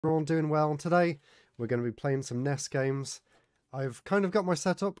We're all doing well. Today we're going to be playing some NES games. I've kind of got my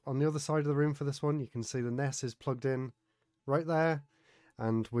setup on the other side of the room for this one. You can see the NES is plugged in right there,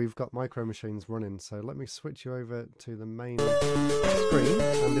 and we've got micro machines running. So let me switch you over to the main screen,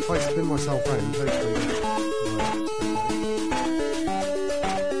 and if I spin myself around,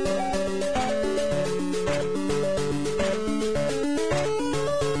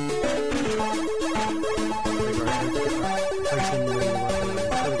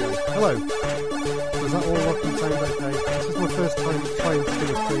 hello. Does that all look and sound okay? This is my first time trying to do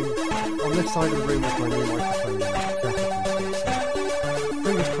a stream on this side of the room with my new microphone setup and stuff. So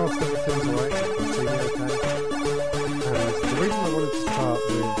fingers crossed everything's alright. You can see me okay. And the reason I wanted to start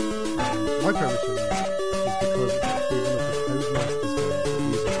with micro machines is because it's actually one of the Codemasters games that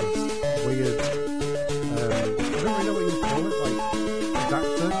uses this weird, I don't really know what you call it, like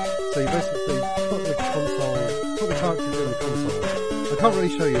adapter. So you basically put the cartridge in the console. I can't really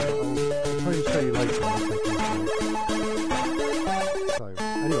show you, but I'll try and show you later when I take this out. So,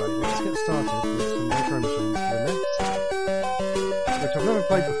 anyway, let's get started with some micro machines for the NES, which I've never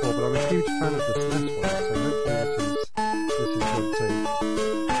played before, but I'm a huge fan of the SNES one, so hopefully this is good too.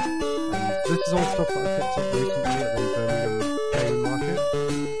 And this is all stuff that I picked up recently at the Birmingham game market, so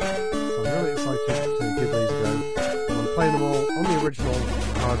I'm really excited to give these a go. And I'm playing them all on the original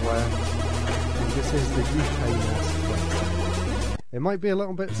hardware, and this is the UK NES. It might be a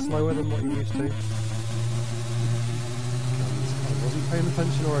little bit slower than what you're used to. And I wasn't paying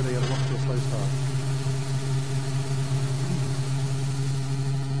attention already and I'm off to a slow start.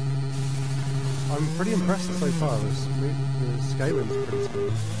 I'm pretty impressed so far. The scaling's pretty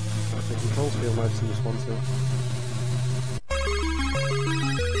smooth. The controls feel nice and responsive.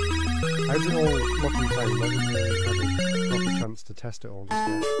 How's it all look and sound? I haven't really had a proper chance to test it all just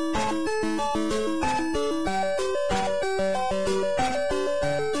yet.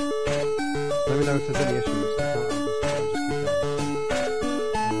 Let me know if there's any issues. I'll just keep going.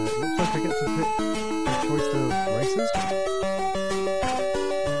 It looks like I get to pick a choice of races. There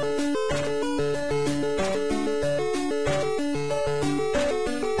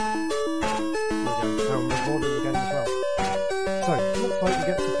we go. Now I'm recording the game as well. So, it looks like we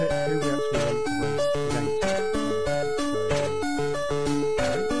get to pick who we actually want to race against.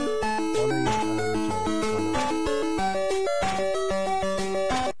 Alright. Bonnie and Joel. Why not?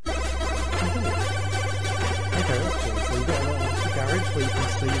 Okay, that's cool. So you've got a garage where you can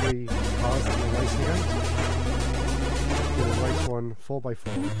see the cars that you're racing against. We're going to race one 4x4.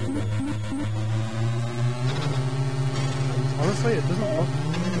 And honestly, it doesn't look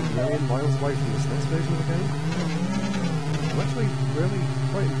a million miles away from the SNES version of the game. I'm actually really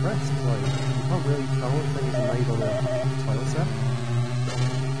quite impressed. Like, you can't really tell if things are made on a tile set.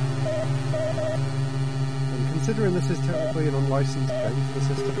 And considering this is technically an unlicensed game for the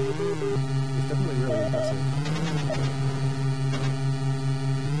system, it's definitely really impressive.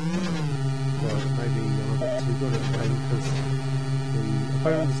 Well, maybe I'm a bit too good at the game because the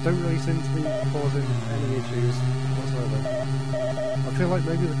opponents don't really seem to be causing any issues whatsoever. I feel like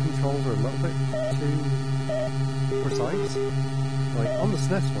maybe the controls are a little bit too precise. Like on the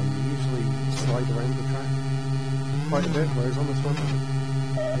SNES one, you usually slide around the track quite a bit, whereas on this one,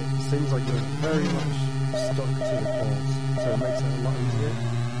 it seems like you're very much stuck to the balls, so it makes it a lot easier.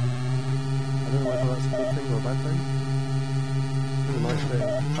 I don't know whether that's a good thing or a bad thing. It's a nice bit of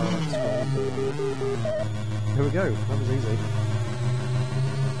power scroll going on it. Here we go, that was easy.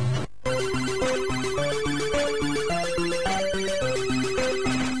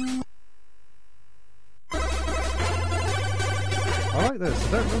 I like this, I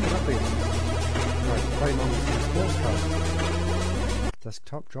don't remember that being. Right, playing on the sports car.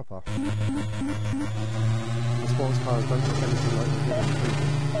 Desktop drop off. The sports cars don't look anything like they did on the previous.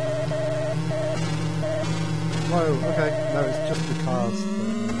 Whoa, okay, no, it's just the cars that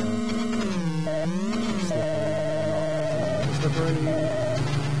are slippery or not. Slippery.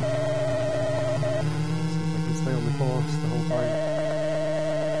 See if I can stay on the course the whole time.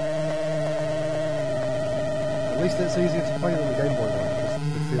 At least it's easier to play than the Game Boy one, because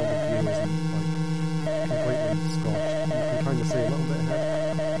the field of view isn't like completely scorched. You can kind of see a little bit ahead.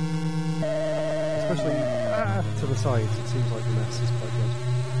 Especially to the sides, it seems like the NES is quite good.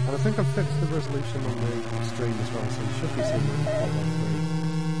 And I think I've fixed the resolution on the stream as well, so you should be seeing it in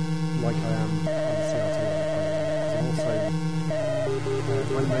 4:1:3, like I am on the CRT when I play it. And also,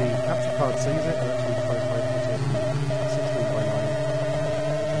 when the capture card sees it, it actually tries to put it in 16:9,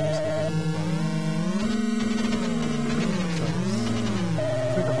 which obviously doesn't look right. So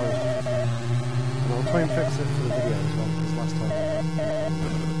I think I've managed to fix it. And I'll try and fix it for the video as well, because last time I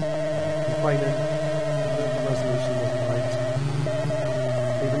complaining that the resolution wasn't right.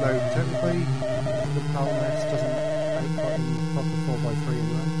 Even though technically the PAL NES doesn't output in proper 4x3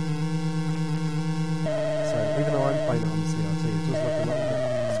 anyway. So even though I'm playing it on the CRT, it does look a little bit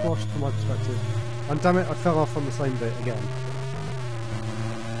squashed from my perspective. And damn it, I fell off on the same bit again.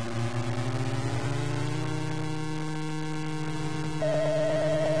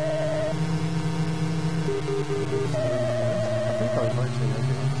 I think I've actually made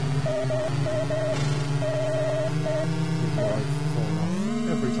it. I've fallen off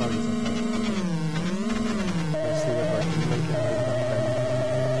every time it's okay. Let's see whether I can make it out of that bend.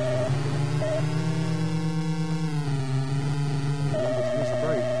 Remember to use the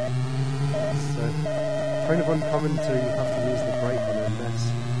brake. It's kind of uncommon to have to use the brake on a NES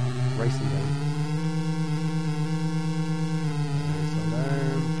racing game.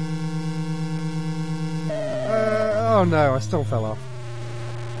 Oh no, I still fell off.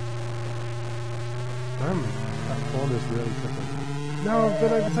 Damn, that corner's really tricky. No, I've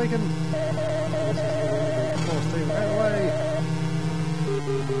been overtaken! This is the force team, out of the way!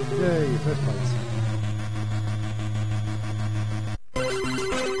 Yay, first place.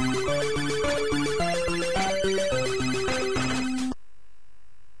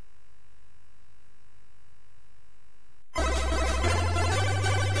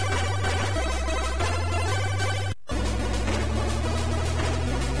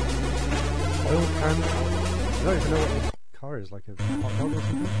 I don't even know what the car is, like a hot dog or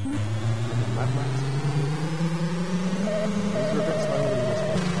something? Like a Mad Max? These are a bit slower than this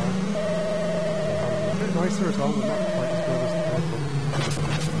one. A bit nicer as well, but not quite as good as the first one.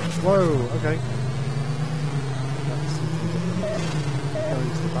 Whoa, okay. That's something different. Going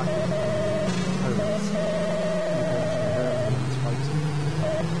to the back of the toes. You can actually hurt them and spikes them.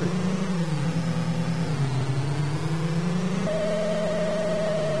 Pretty cool.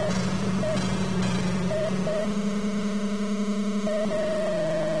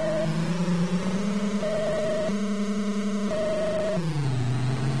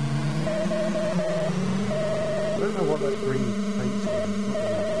 I don't know what that green paint's doing. It's not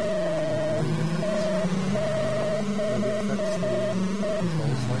really making any difference. Maybe it affects the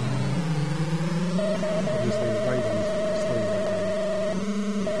controls slightly. Obviously the grey one's still right now.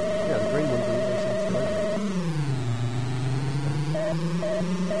 Yeah, the green one doesn't really seem to go over.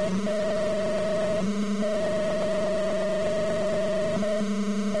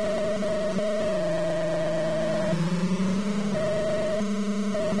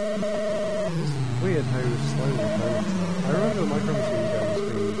 It's weird how slowly it goes. I remember the Micro Machine games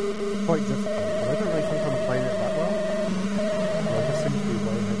being quite difficult, but I don't really think I'm playing it that well. I just seem to be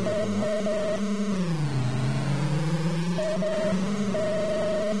way ahead of it on that.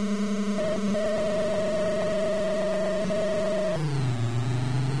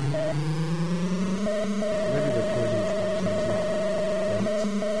 Maybe the collision detection is not great,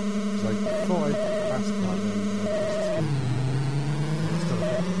 because I thought I'd passed that then, but I just skimmed it. It's still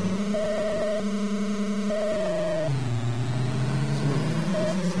affecting me.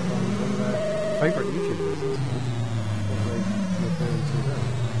 One of their favourite YouTubers, I suppose. What are they referring to there?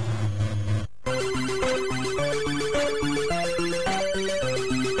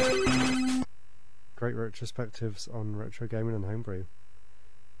 Great retrospectives on retro gaming and homebrew.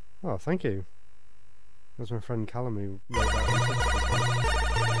 Oh, thank you. That was my friend Callum who made that on Twitter.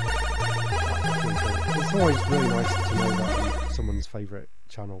 It's always really nice to know that on someone's favourite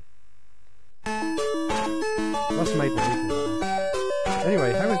channel. That's made my evening.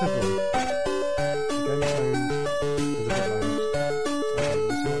 Anyway, how is everyone? The game sound is a bit loud. Okay,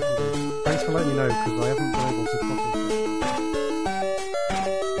 let's see what I can do. Thanks for letting me know, because I haven't been able to properly.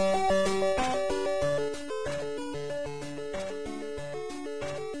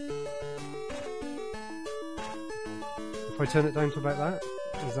 If I turn it down to about that,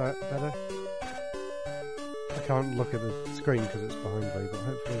 is that better? I can't look at the screen because it's behind me, but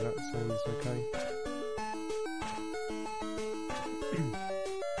hopefully that sounds okay.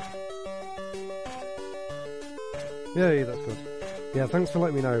 Yay, that's good. Yeah, thanks for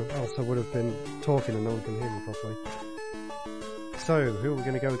letting me know, else I would have been talking and no one can hear me properly. So, who are we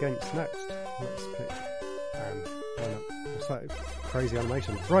going to go against next? Let's pick why not? What's that crazy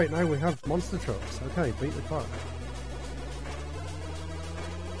animation? Right, now we have monster trucks. Okay, beat the clock.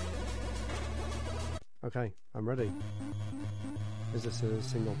 Okay, I'm ready. Is this a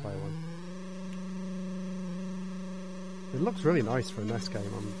single player one? It looks really nice for a NES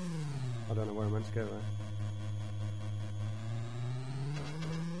game. I don't know where I'm meant to go there.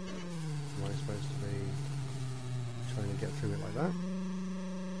 Am I supposed to be trying to get through it like that?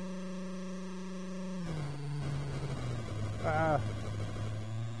 Ah!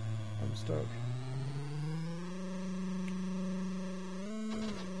 I'm stuck.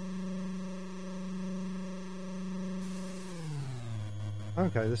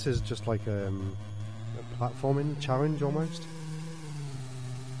 Okay, this is just like a platforming challenge almost.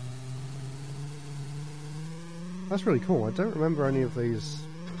 That's really cool. I don't remember any of these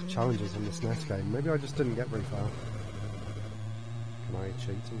challenges in this NES game. Maybe I just didn't get very far. Can I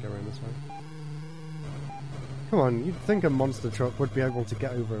cheat and go around this way? Come on, you'd think a monster truck would be able to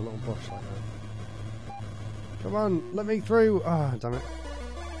get over a little bush like that. Come on, let me through! Ah, damn it.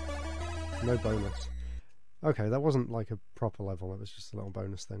 No bonus. Okay, that wasn't like a proper level, it was just a little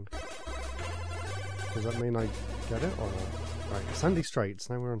bonus thing. Does that mean I get it or not? Right, sandy straights,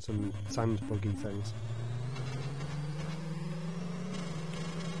 now we're on some sand buggy things.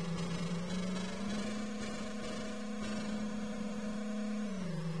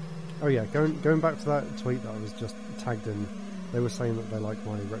 Oh yeah, going back to that tweet that I was just tagged in, they were saying that they like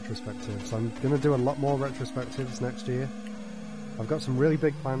my retrospective, so I'm going to do a lot more retrospectives next year. I've got some really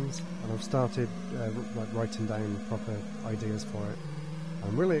big plans, and I've started like writing down proper ideas for it.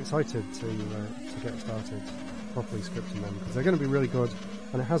 I'm really excited to get started properly scripting them, because they're going to be really good,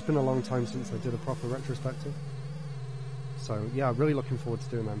 and it has been a long time since I did a proper retrospective. So yeah, I'm really looking forward to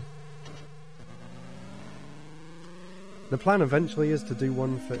doing them. The plan eventually is to do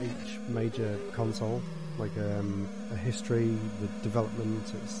one for each major console, like a history, the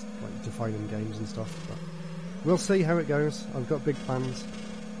development, it's like defining games and stuff, but we'll see how it goes. I've got big plans,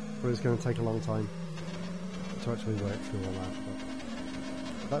 but it's going to take a long time to actually work through all that.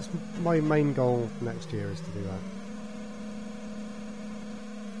 But that's my main goal next year, is to do that.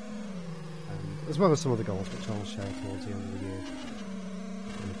 And as well as some other goals which I'll share towards the end of the year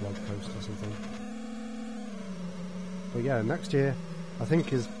in a blog post or something. But yeah, next year I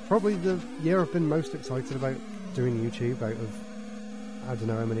think is probably the year I've been most excited about doing YouTube out of, I don't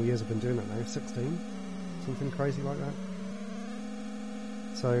know how many years I've been doing it now, 16? Something crazy like that.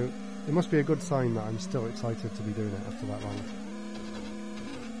 So it must be a good sign that I'm still excited to be doing it after that long.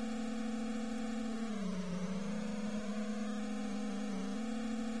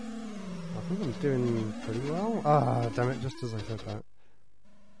 I think I'm doing pretty well. Ah, damn it, just as I said that.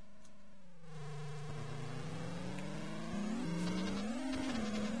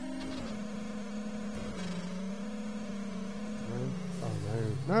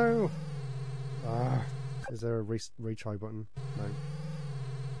 No! Ah, is there a retry button? No.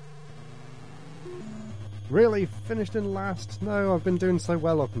 Really? Finished in last? No, I've been doing so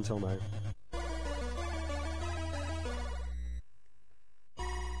well up until now.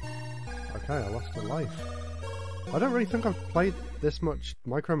 Okay, I lost a life. I don't really think I've played this much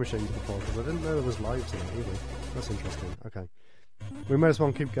Micro Machines before, because I didn't know there was lives in it either. That's interesting. Okay. We may as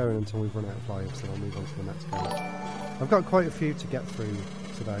well keep going until we've run out of lives, and I'll move on to the next game. I've got quite a few to get through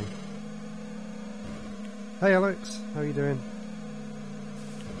today. Hey Alex, how are you doing?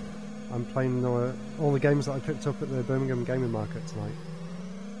 I'm playing all the games that I picked up at the Birmingham Gaming Market tonight.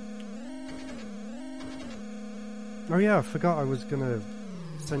 Oh yeah, I forgot I was going to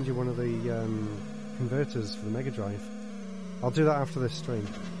send you one of the converters for the Mega Drive. I'll do that after this stream.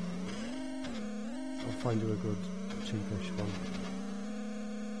 I'll find you a good, cheapish one.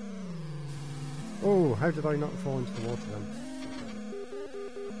 Oh, how did I not fall into the water then?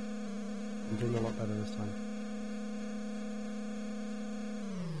 I'm doing a lot better this time.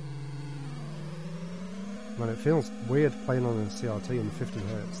 Man, it feels weird playing on a CRT in 50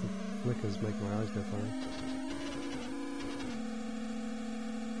 Hz. The flickers make my eyes go funny.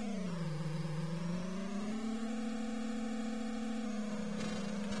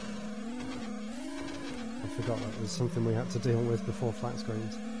 I forgot that was something we had to deal with before flat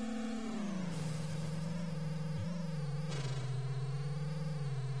screens.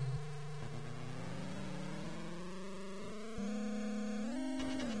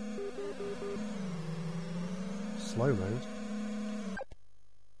 Slow mode?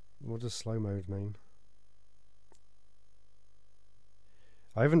 What does slow mode mean?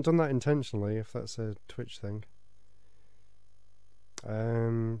 I haven't done that intentionally, if that's a Twitch thing.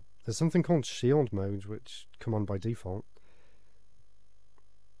 There's something called shield mode, which come on by default.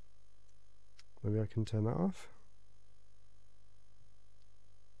 Maybe I can turn that off?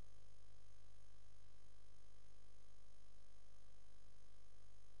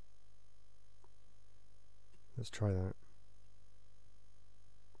 Let's try that.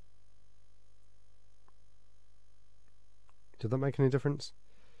 Did that make any difference?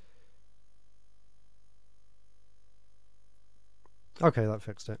 Okay, that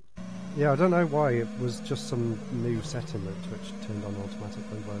fixed it. Yeah, I don't know why, it was just some new setting that Twitch turned on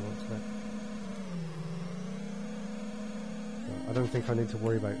automatically by the looks of it. But I don't think I need to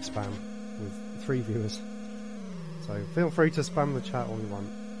worry about spam with 3 viewers. So feel free to spam the chat all you want.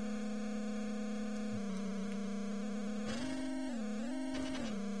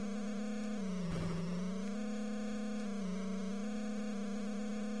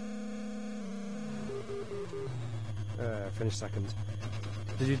 finished second.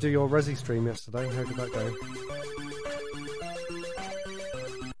 Did you do your Resi stream yesterday? How did that go?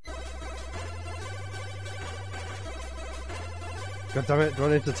 God damn it, do I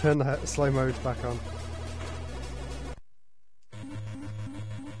need to turn the slow mode back on?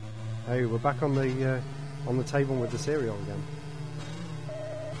 Hey, we're back on the table with the cereal again.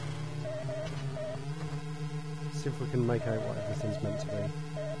 See if we can make out what everything's meant to be.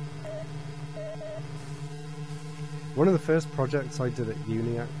 One of the first projects I did at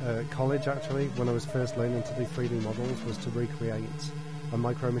college actually, when I was first learning to do 3D models, was to recreate a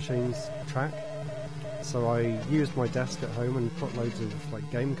Micro Machines track. So I used my desk at home and put loads of like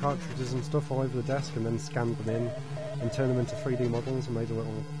game cartridges and stuff all over the desk, and then scanned them in and turned them into 3D models and made a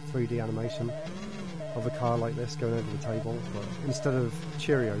little 3D animation of a car like this going over the table. But instead of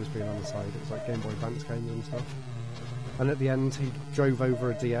Cheerios being on the side, it was like Game Boy Advance games and stuff. And at the end, he drove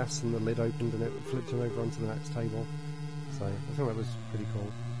over a DS and the lid opened and it flipped him over onto the next table. So I think that was pretty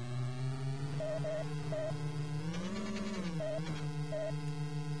cool.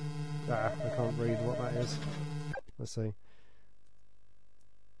 Ah, I can't read what that is. Let's see.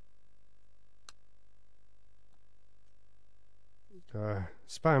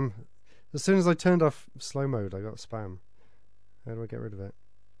 Spam. As soon as I turned off slow mode, I got spam. How do I get rid of it?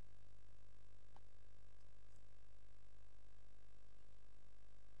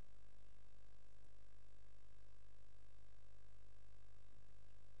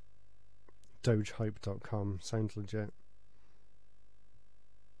 Dogehype.com. Sounds legit.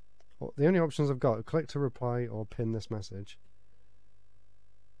 Well, the only options I've got are click to reply or pin this message.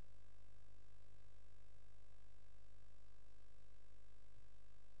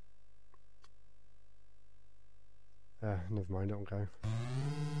 Never mind, it'll go.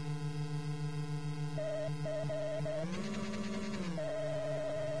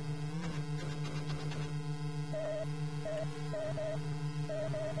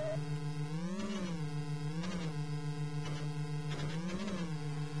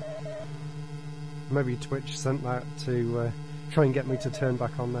 Maybe Twitch sent that to try and get me to turn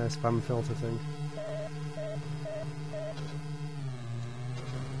back on their spam filter thing.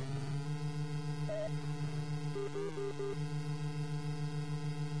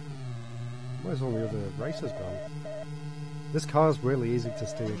 Where's all the other racers gone? This car's really easy to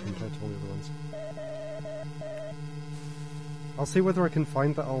steer compared to all the other ones. I'll see whether I can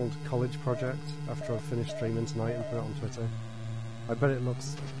find that old college project after I've finished streaming tonight and put it on Twitter. I bet it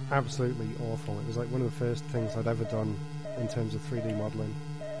looks absolutely awful. It was like one of the first things I'd ever done in terms of 3D modelling.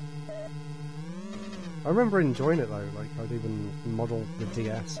 I remember enjoying it though, like I'd even model the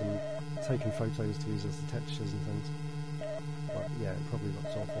DS and taken photos to use as the textures and things. But yeah, it probably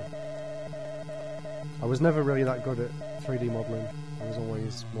looks awful. I was never really that good at 3D modelling. I was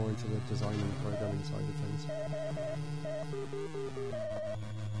always more into the design and programming side of things.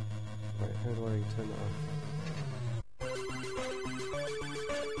 Right, how do I turn that off?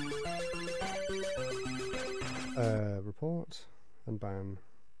 Report and ban.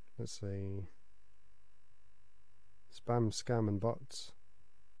 Let's see. Spam, scam and bots.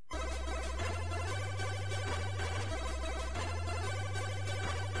 I'm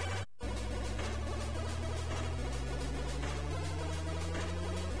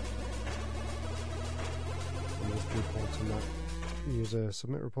just reporting that. User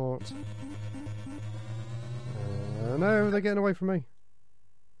submit report. No, they're getting away from me.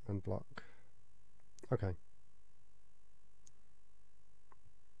 And block. Okay.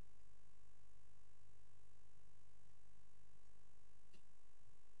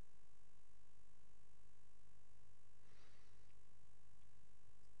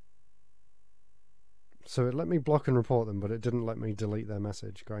 So it let me block and report them, but it didn't let me delete their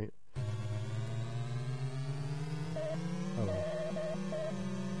message. Great. Oh well.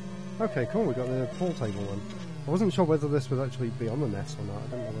 Okay, cool, we got the pool table one. I wasn't sure whether this would actually be on the NES or not. I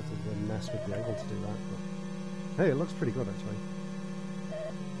don't know whether the NES would be able to do that, but hey, it looks pretty good actually.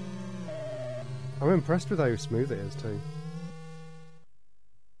 I'm impressed with how smooth it is too.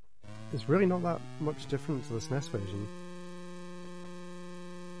 It's really not that much different to the SNES version.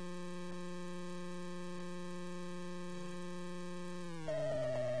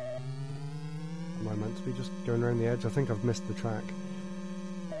 Am I meant to be just going around the edge? I think I've missed the track.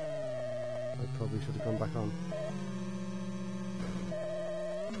 I probably should have gone back on.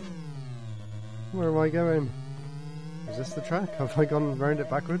 Where am I going? Is this the track? Have I gone round it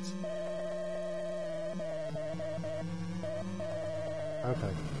backwards?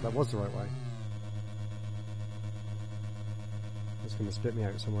 Okay, that was the right way. It's going to spit me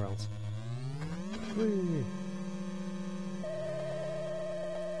out somewhere else. Whee!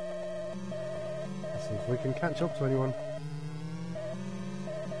 Let's see if we can catch up to anyone.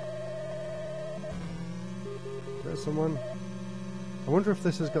 There's someone. I wonder if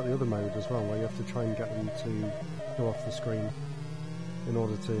this has got the other mode as well, where you have to try and get them to go off the screen in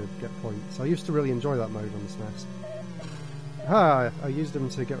order to get points. I used to really enjoy that mode on the SNES. Ah, I used them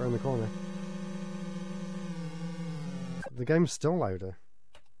to get around the corner. The game's still louder.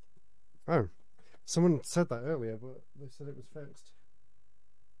 Oh, someone said that earlier, but they said it was fixed.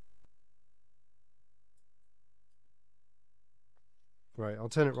 Right, I'll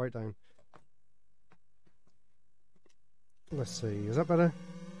turn it right down. Let's see, is that better?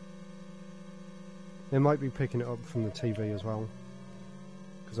 It might be picking it up from the TV as well,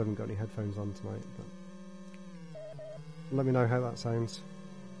 because I haven't got any headphones on tonight. But let me know how that sounds.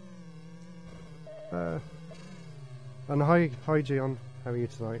 And hi Gian, how are you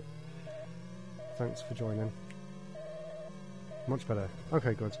tonight? Thanks for joining. Much better.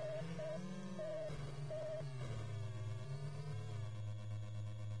 Okay, good.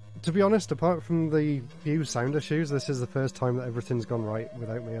 To be honest, apart from the few sound issues, this is the first time that everything's gone right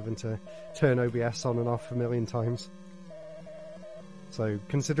without me having to turn OBS on and off a million times. So,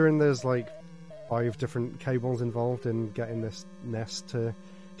 considering there's like 5 different cables involved in getting this NES to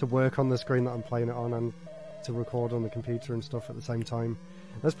work on the screen that I'm playing it on and to record on the computer and stuff at the same time,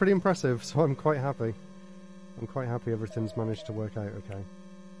 that's pretty impressive, so I'm quite happy. I'm quite happy everything's managed to work out okay.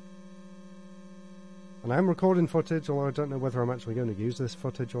 And I am recording footage, although I don't know whether I'm actually going to use this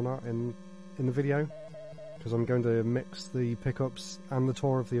footage or not in the video, because I'm going to mix the pickups and the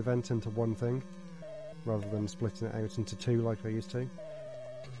tour of the event into one thing, rather than splitting it out into 2 like I used to.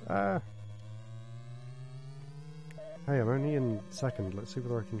 Hey, I'm only in second, let's see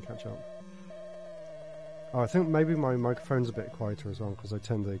whether I can catch up. Oh, I think maybe my microphone's a bit quieter as well, because I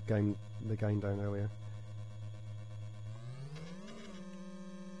turned the gain down earlier.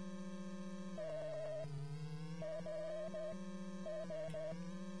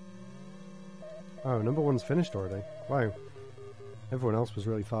 Oh, number 1's finished already. Wow. Everyone else was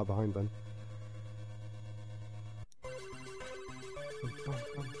really far behind then.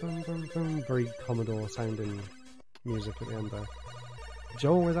 Very Commodore sounding music at the end there.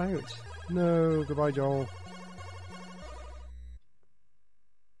 Joel is out. No, goodbye Joel.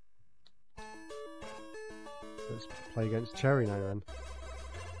 Let's play against Cherry now then.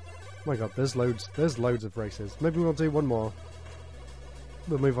 Oh my god, there's loads of races. Maybe we'll do one more.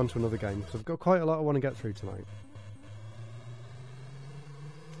 We'll move on to another game, because I've got quite a lot I want to get through tonight.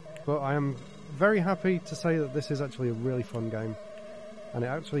 But I am very happy to say that this is actually a really fun game. And it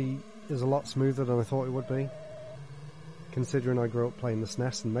actually is a lot smoother than I thought it would be. Considering I grew up playing the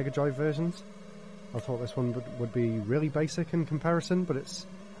SNES and Mega Drive versions. I thought this one would be really basic in comparison, but it's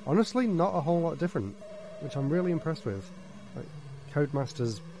honestly not a whole lot different. Which I'm really impressed with. Like,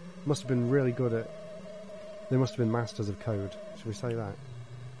 Codemasters must have been really good at... They must have been masters of code, should we say that?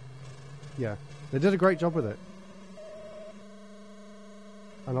 Yeah, they did a great job with it.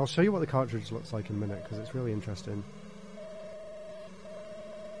 And I'll show you what the cartridge looks like in a minute, because it's really interesting.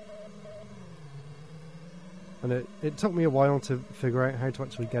 And it took me a while to figure out how to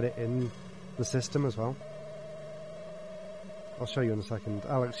actually get it in the system as well. I'll show you in a second.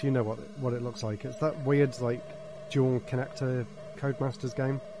 Alex, you know what it looks like. It's that weird, like, dual connector Codemasters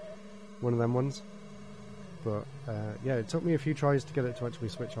game. One of them ones. But, yeah, it took me a few tries to get it to actually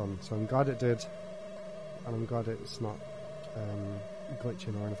switch on, so I'm glad it did, and I'm glad it's not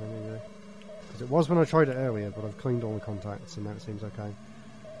glitching or anything either. Because it was when I tried it earlier, but I've cleaned all the contacts, and now it seems okay.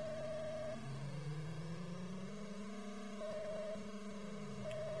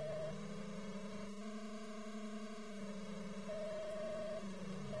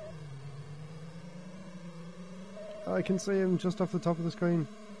 I can see him just off the top of the screen.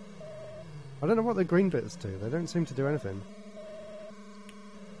 I don't know what the green bits do, they don't seem to do anything.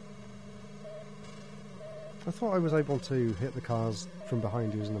 I thought I was able to hit the cars from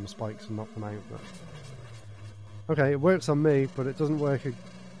behind using them spikes and knock them out, but... Okay, it works on me, but it doesn't work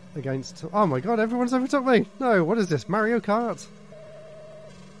against... Oh my god, everyone's overtook me! No, what is this, Mario Kart?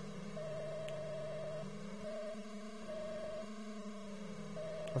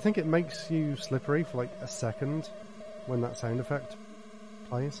 I think it makes you slippery for like a second when that sound effect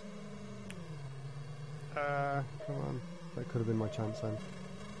plays. Come on. That could have been my chance then.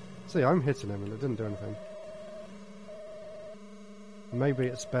 See, I'm hitting him and it didn't do anything. Maybe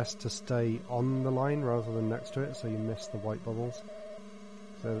it's best to stay on the line rather than next to it so you miss the white bubbles.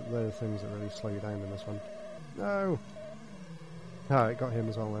 So they're the things that really slow you down in this one. No! Ah, it got him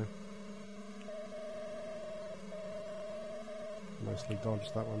as well though. Mostly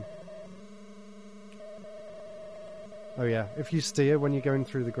dodged that one. Oh yeah, if you steer when you're going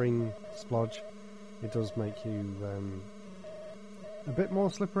through the green splodge, it does make you a bit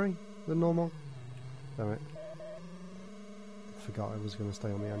more slippery than normal. Damn it. forgot I was going to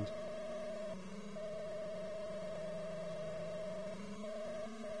stay on the end.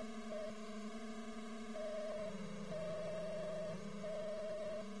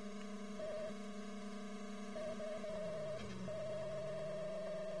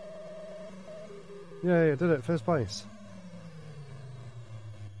 Yay, I did it, first place.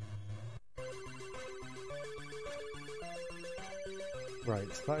 Right,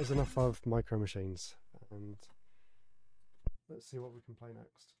 that is enough of Micro Machines, and let's see what we can play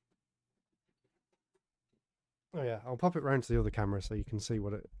next. Oh yeah, I'll pop it round to the other camera so you can see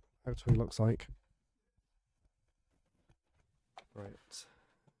what it actually looks like. Right,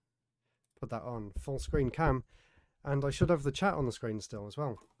 put that on full screen cam. And I should have the chat on the screen still as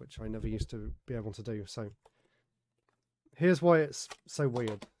well, which I never used to be able to do. So here's why it's so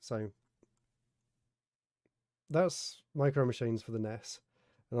weird. So that's Micro Machines for the NES.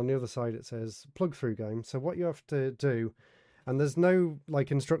 And on the other side it says plug through game. So what you have to do, and there's no like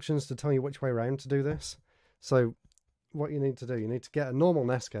instructions to tell you which way around to do this. So what you need to do, you need to get a normal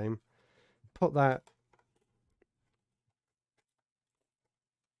NES game, put that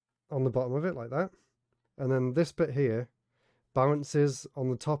on the bottom of it like that. And then this bit here balances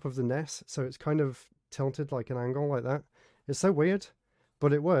on the top of the NES, so it's kind of tilted like an angle like that. It's so weird,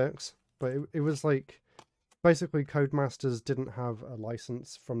 but it works. But it was like, basically Codemasters didn't have a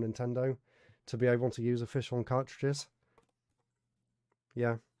license from Nintendo to be able to use official cartridges.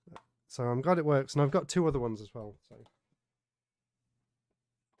 Yeah, so I'm glad it works, and I've got 2 other ones as well. So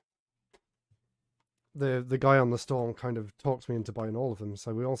the guy on the stall kind of talked me into buying all of them.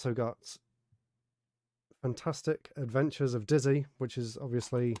 So we also got Fantastic Adventures of Dizzy, which is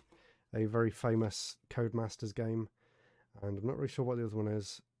obviously a very famous Codemasters game, and I'm not really sure what the other one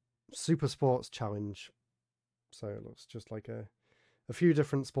is. Super Sports Challenge. So it looks just like a few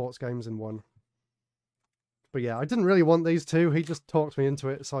different sports games in one. But yeah, I didn't really want these 2. He just talked me into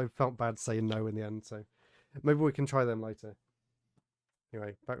it, so I felt bad saying no in the end. So maybe we can try them later.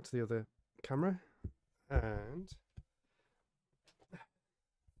 Anyway, back to the other camera, and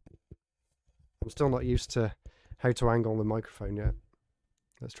I'm still not used to how to angle the microphone yet.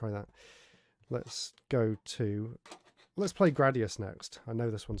 Let's try that. Let's go to... Let's play Gradius next. I know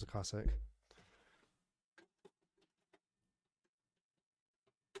this one's a classic.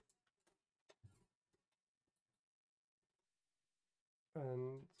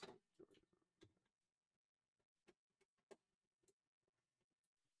 And...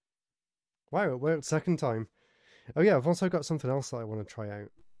 wow, it worked second time. Oh yeah, I've also got something else that I want to try out.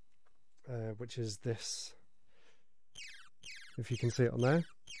 Which is this, if you can see it on there,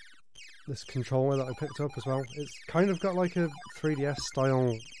 this controller that I picked up as well. It's kind of got like a 3DS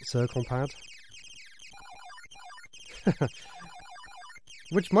style circle pad,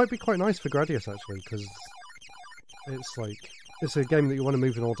 which might be quite nice for Gradius actually, because it's a game that you want to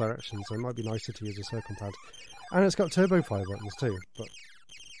move in all directions, so it might be nicer to use a circle pad. And it's got turbo fire buttons too, but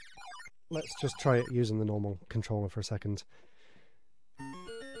let's just try it using the normal controller for a second.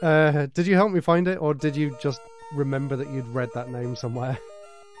 Did you help me find it, or did you just remember that you'd read that name somewhere?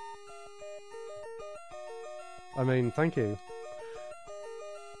 I mean, thank you.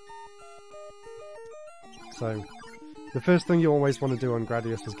 So, the first thing you always want to do on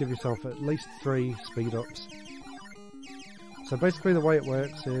Gradius is give yourself at least 3 speed-ups. So basically the way it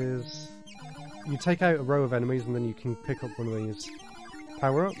works is you take out a row of enemies and then you can pick up one of these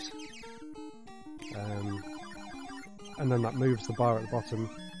power-ups. And then that moves the bar at the bottom.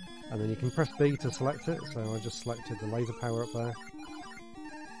 And then you can press B to select it, so I just selected the laser power up there.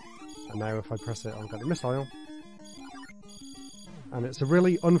 And now if I press it, I'll get the missile. And it's a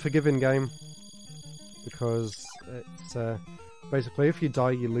really unforgiving game, because it's basically if you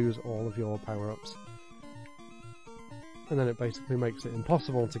die you lose all of your power-ups. And then it basically makes it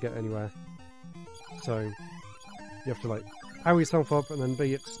impossible to get anywhere. So you have to like power yourself up and then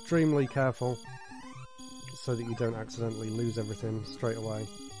be extremely careful so that you don't accidentally lose everything straight away.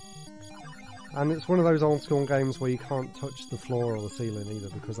 And it's one of those old school games where you can't touch the floor or the ceiling either,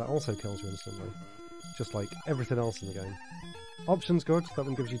 because that also kills you instantly. Just like everything else in the game. Options good, that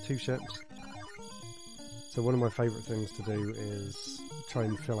one gives you 2 ships. So one of my favourite things to do is try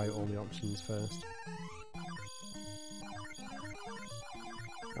and fill out all the options first.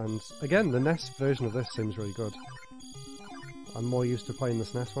 And again, the NES version of this seems really good. I'm more used to playing the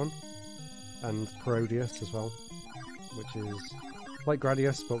SNES one, and Parodius as well, which is like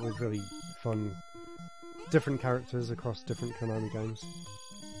Gradius but with really fun, different characters across different Konami games.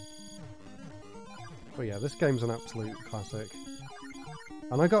 But yeah, this game's an absolute classic.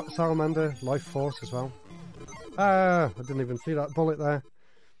 And I got Salamander Life Force as well. Ah, I didn't even see that bullet there.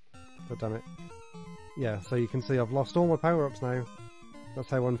 God damn it. yeah, so you can see I've lost all my power-ups now. That's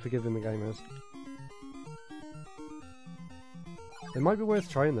how unforgiving the game is. It might be worth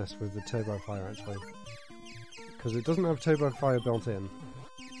trying this with the Turbo Fire, actually. Because it doesn't have Turbo Fire built in.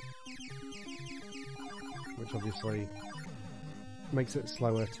 Which obviously makes it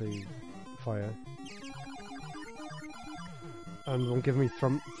slower to fire. And will give me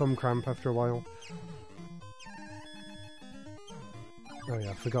thumb cramp after a while. Oh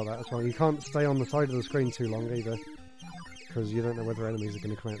yeah, I forgot that as well. You can't stay on the side of the screen too long either. Because you don't know whether enemies are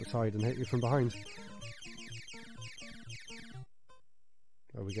going to come out the side and hit you from behind.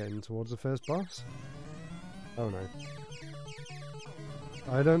 Are we getting towards the first boss? Oh no.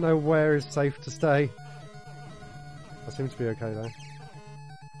 I don't know where is safe to stay. I seem to be okay there.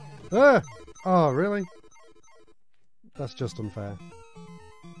 Ah! Oh, really? That's just unfair.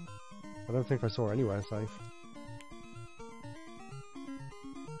 I don't think I saw anywhere safe.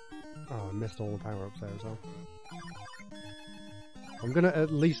 Oh, I missed all the power-ups there as well. I'm gonna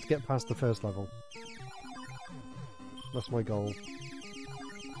at least get past the first level. That's my goal.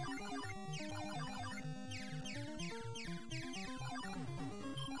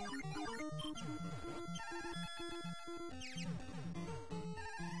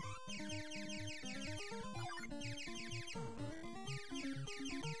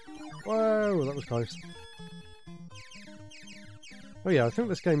 Whoa, that was close. Oh yeah, I think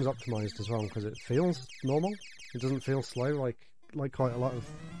this game's optimised as well because it feels normal. It doesn't feel slow like quite a lot of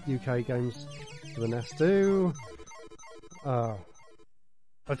UK games for the NES do. I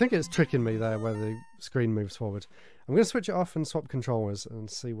think it's tricking me there where the screen moves forward. I'm going to switch it off and swap controllers and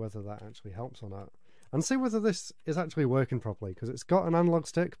see whether that actually helps or not. And see whether this is actually working properly, because it's got an analog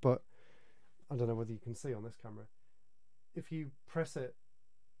stick, but I don't know whether you can see on this camera. If you press it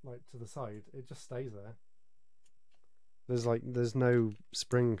like to the side, it just stays there. There's no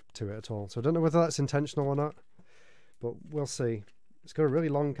spring to it at all. So I don't know whether that's intentional or not, but we'll see. It's got a really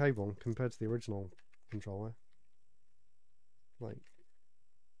long cable compared to the original controller. Like,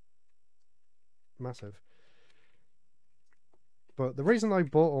 massive. But the reason I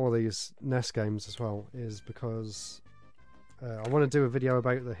bought all these NES games as well is because I want to do a video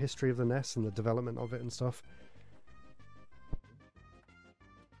about the history of the NES and the development of it and stuff.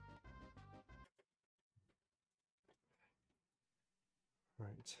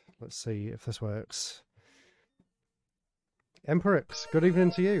 Right, let's see if this works. Emperix, good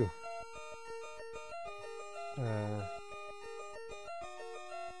evening to you.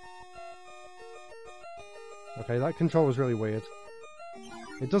 Okay, that control was really weird.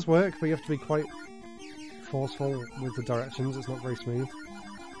 It does work, but you have to be quite forceful with the directions. It's not very smooth.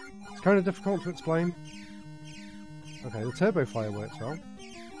 It's kind of difficult to explain. Okay, the Turbo Fire works well,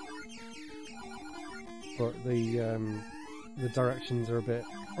 but the directions are a bit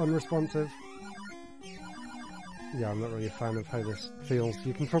unresponsive. Yeah, I'm not really a fan of how this feels.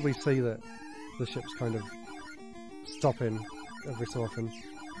 You can probably see that the ship's kind of stopping every so often.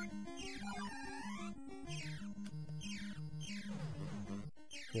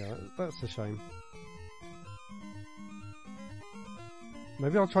 Yeah, that's a shame.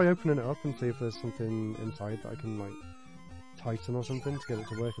 Maybe I'll try opening it up and see if there's something inside that I can, like, tighten or something to get it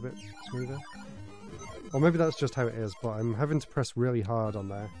to work a bit smoother. Or maybe that's just how it is, but I'm having to press really hard on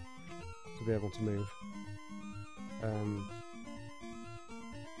there to be able to move.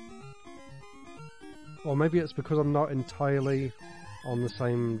 Or maybe it's because I'm not entirely on the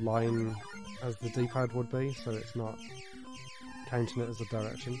same line as the D-pad would be, so it's not counting it as a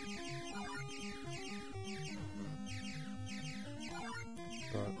direction.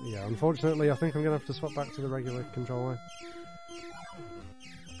 But yeah, unfortunately I think I'm going to have to swap back to the regular controller.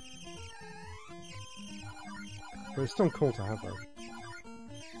 But it's still cool to have though.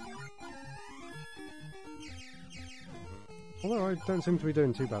 Although I don't seem to be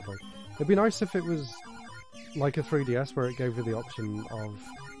doing too badly. It'd be nice if it was like a 3DS where it gave you the option of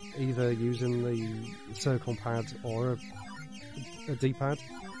either using the circle pad or a D-pad.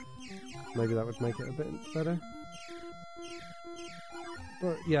 Maybe that would make it a bit better.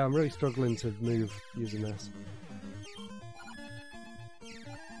 But yeah, I'm really struggling to move using this.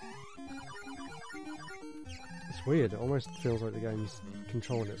 It's weird, it almost feels like the game's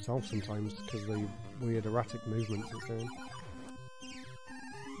controlling itself sometimes because of the weird erratic movements it's doing.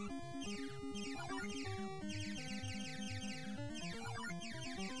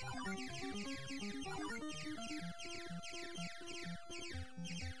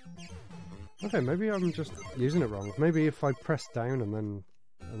 Okay, maybe I'm just using it wrong. Maybe if I press down and then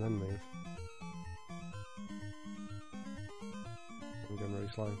move. I'm going really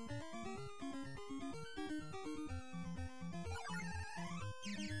slow.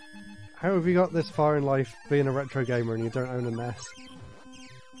 How have you got this far in life being a retro gamer and you don't own a NES?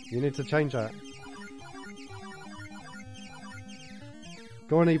 You need to change that.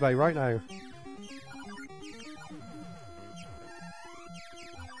 Go on eBay right now.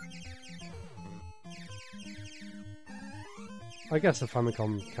 I guess a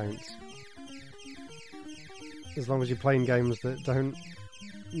Famicom counts. As long as you're playing games that don't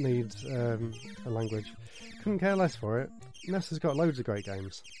need a language. Couldn't care less for it. NES has got loads of great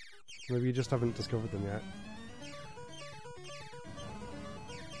games. Maybe you just haven't discovered them yet.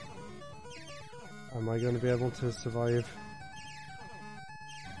 Am I going to be able to survive?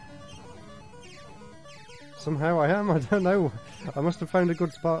 Somehow I am, I don't know. I must have found a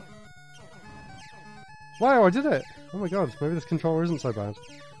good spot. Wow, I did it! Oh my god, maybe this controller isn't so bad.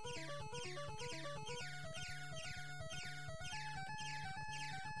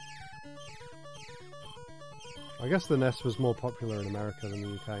 I guess the NES was more popular in America than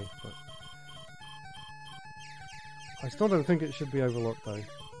the UK, but I still don't think it should be overlooked though.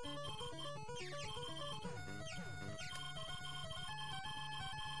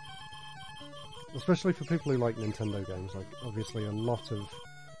 Especially for people who like Nintendo games, like obviously a lot of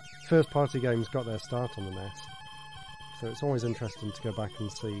first-party games got their start on the NES, so it's always interesting to go back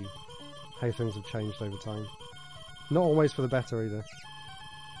and see how things have changed over time. Not always for the better either.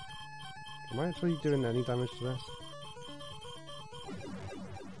 Am I actually doing any damage to this?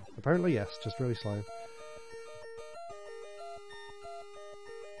 Apparently yes, just really slow.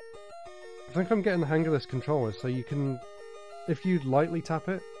 I think I'm getting the hang of this controller, so you can, if you lightly tap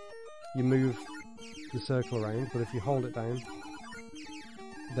it, you move the circle around, but if you hold it down,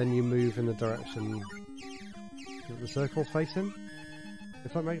 then you move in the direction that the circle's facing,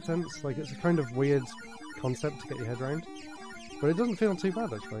 if that makes sense. Like, it's a kind of weird concept to get your head around, but it doesn't feel too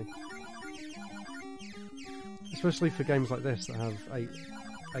bad actually. Especially for games like this that have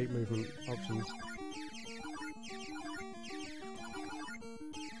eight movement options.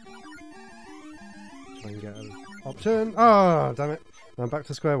 Try and get an option. Ah, oh, damn it! I'm back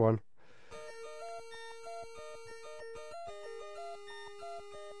to square one.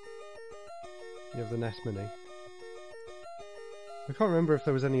 You have the NES Mini. I can't remember if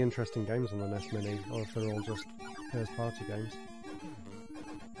there was any interesting games on the NES Mini, or if they're all just first-party games.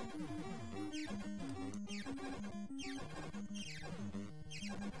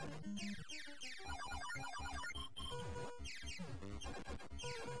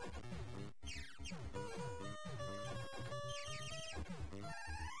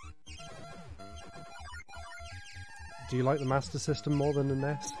 Do you like the Master System more than the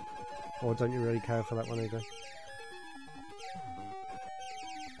NES? Or don't you really care for that one either?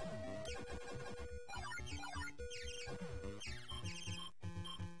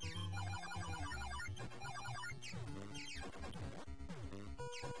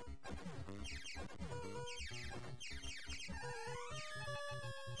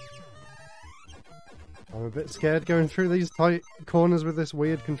 I'm a bit scared going through these tight corners with this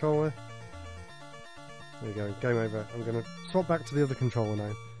weird controller. There we go, game over. I'm going to swap back to the other controller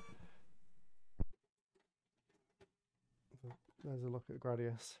now. There's a look at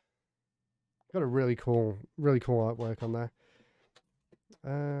Gradius. Got a really cool artwork on there.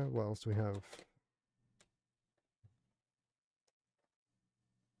 What else do we have?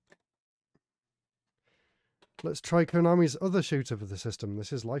 Let's try Konami's other shooter for the system.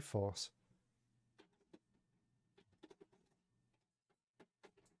 This is Life Force.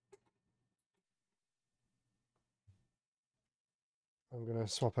 I'm going to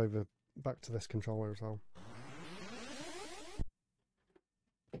swap over back to this controller as well.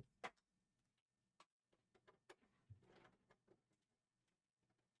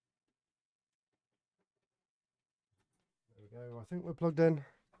 There we go, I think we're plugged in.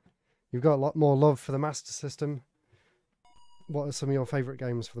 You've got a lot more love for the Master System. What are some of your favourite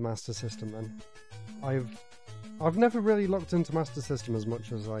games for the Master System then? I've never really looked into Master System as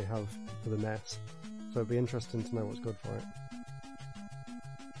much as I have for the NES, so it'd be interesting to know what's good for it.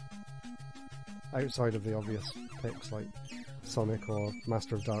 Outside of the obvious picks like Sonic or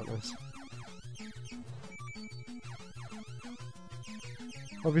Master of Darkness.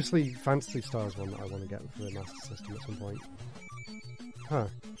 Obviously Phantasy Star is one that I want to get for the Master System at some point. Huh.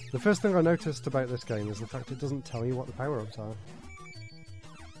 The first thing I noticed about this game is the fact it doesn't tell you what the power-ups are.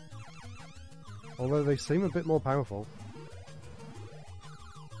 Although they seem a bit more powerful.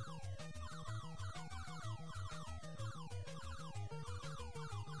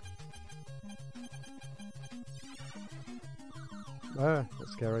 Ah,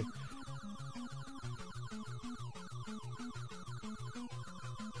 that's scary.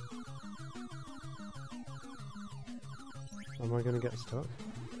 Am I going to get stuck?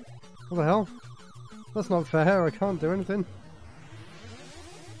 What the hell? That's not fair, I can't do anything.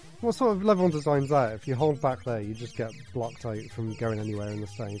 What sort of level design's that? If you hold back there, you just get blocked out from going anywhere in the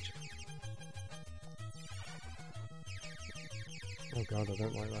stage. Oh god, I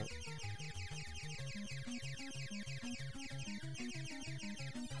don't like that.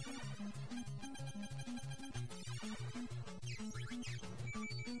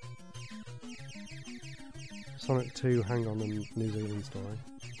 Sonic 2, Hang On, and New Zealand Story.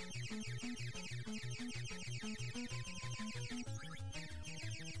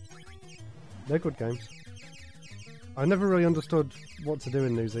 They're good games. I never really understood what to do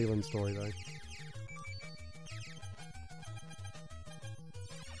in New Zealand Story though.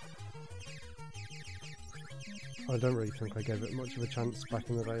 I don't really think I gave it much of a chance back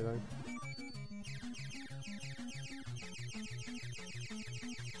in the day though.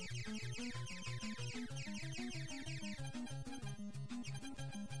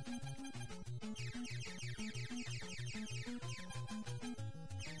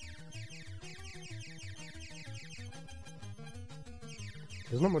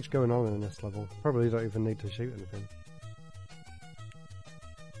 There's not much going on in this level. Probably don't even need to shoot anything.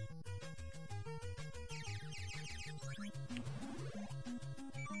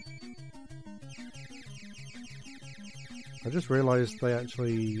 I just realised they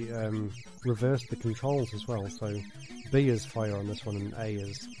actually reversed the controls as well, so B is fire on this one and A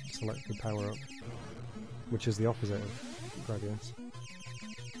is select the power up, which is the opposite of Gradius.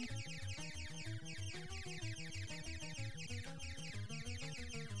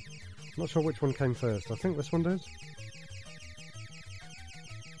 Not sure which one came first. I think this one did.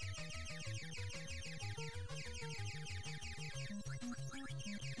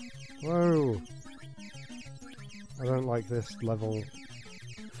 Whoa! I don't like this level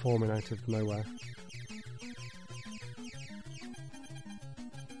forming out of nowhere.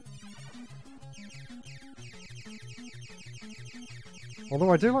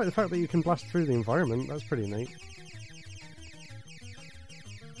 Although I do like the fact that you can blast through the environment, that's pretty neat.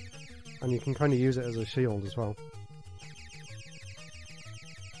 And you can kind of use it as a shield as well.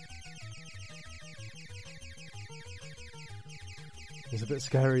 It's a bit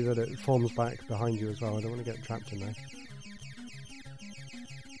scary that it forms back behind you as well. I don't want to get trapped in there.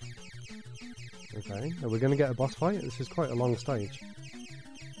 Okay, are we going to get a boss fight? This is quite a long stage.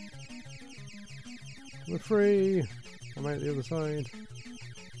 We're free! I'm out the other side.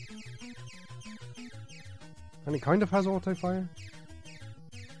 And it kind of has auto fire.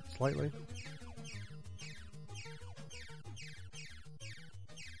 Slightly.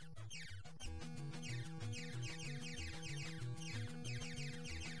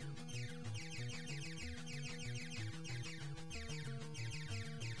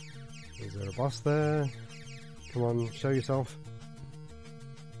 Is there a boss there? Come on, show yourself.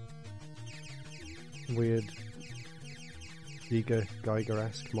 Weird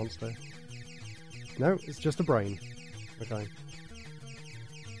Geiger-esque monster. No, it's just a brain. Okay.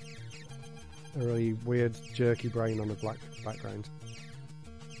 A really weird, jerky brain on a black background.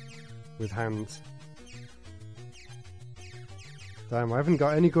 With hands. Damn, I haven't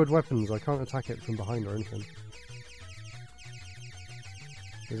got any good weapons. I can't attack it from behind or anything.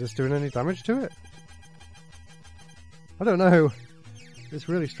 Is this doing any damage to it? I don't know. It's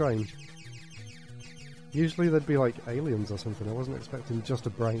really strange. Usually there'd be like aliens or something. I wasn't expecting just a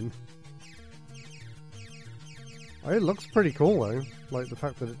brain. Oh, it looks pretty cool though. Like the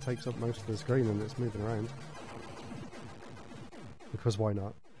fact that it takes up most of the screen and it's moving around. Because why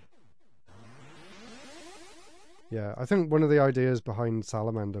not? Yeah, I think one of the ideas behind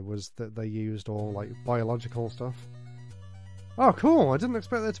Salamander was that they used all like biological stuff. Oh cool, I didn't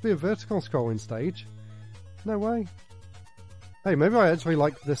expect there to be a vertical scrolling stage. No way. Hey, maybe I actually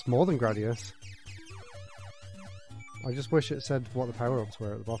like this more than Gradius. I just wish it said what the power-ups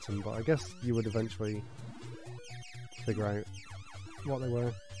were at the bottom, but I guess you would eventually figure out what they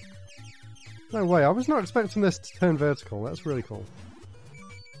were. No way, I was not expecting this to turn vertical. That's really cool.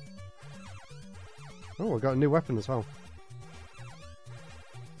 Oh, I got a new weapon as well.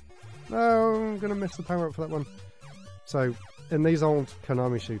 No, I'm gonna miss the power up for that one. So, in these old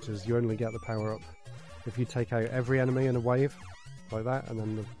Konami shooters, you only get the power up if you take out every enemy in a wave, like that, and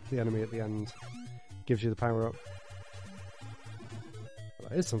then the enemy at the end gives you the power up.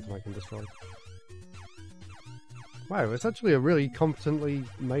 That is something I can destroy. Wow, it's actually a really competently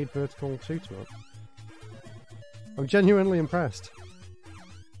made vertical shooter up. I'm genuinely impressed.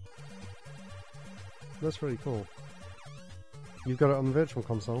 That's really cool. You've got it on the Virtual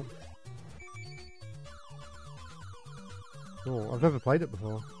Console. Oh, I've never played it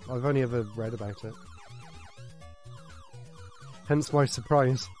before. I've only ever read about it. Hence my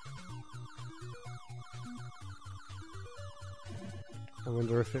surprise.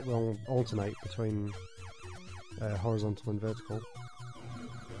 wonder if it will alternate between horizontal and vertical.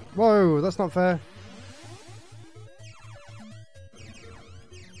 Whoa, that's not fair!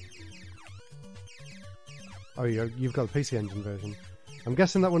 Oh, you've got the PC Engine version. I'm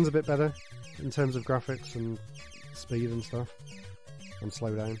guessing that one's a bit better in terms of graphics and speed and stuff. And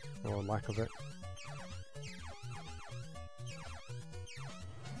slowdown, or lack of it.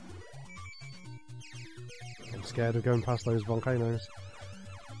 I'm scared of going past those volcanoes.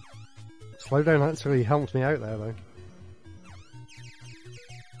 Slowdown actually helped me out there though.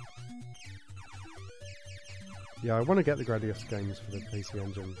 Yeah, I want to get the Gradius games for the PC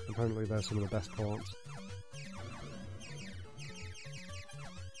Engine. Apparently they're some of the best ports.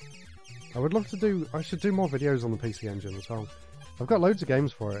 I should do more videos on the PC Engine as well. I've got loads of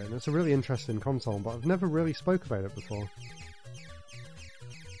games for it, and it's a really interesting console, but I've never really spoke about it before.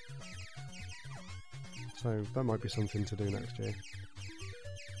 So that might be something to do next year.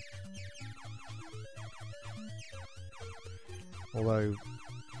 Although,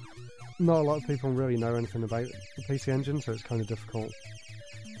 not a lot of people really know anything about the PC Engine, so it's kind of difficult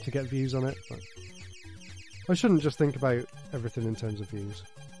to get views on it. But I shouldn't just think about everything in terms of views.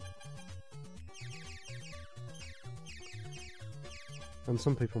 And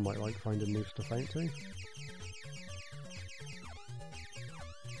some people might like finding new stuff out too.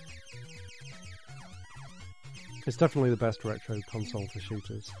 It's definitely the best retro console for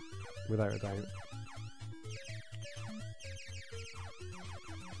shooters, without a doubt.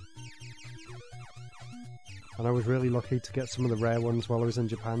 And I was really lucky to get some of the rare ones while I was in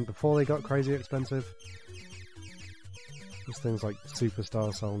Japan before they got crazy expensive. There's things like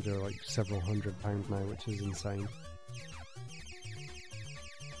Superstar Soldier, like several £100 now, which is insane.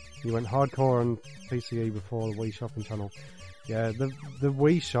 You went hardcore on PCE before the Wii Shopping channel. Yeah, the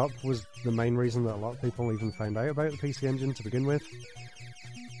Wii Shop was the main reason that a lot of people even found out about the PC Engine to begin with.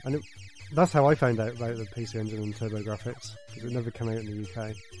 And that's how I found out about the PC Engine and TurboGrafx, because it never came out in the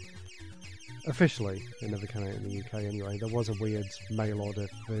UK. Officially, it never came out in the UK anyway. There was a weird mail order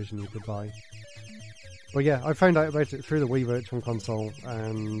version you could buy. But yeah, I found out about it through the Wii Virtual Console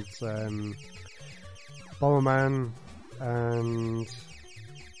and Bomberman and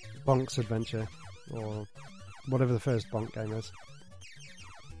Bonk's Adventure, or whatever the first Bonk game is.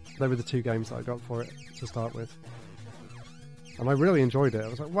 They were the two games that I got for it to start with. And I really enjoyed it. I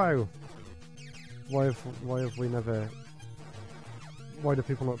was like, wow, why have we never... Why do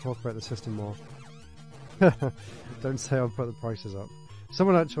people not talk about the system more? Don't say I've put the prices up.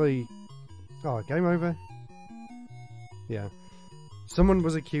 Someone actually... Oh, game over? Yeah. Someone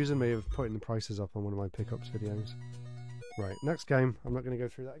was accusing me of putting the prices up on one of my pickups videos. Right, next game. I'm not going to go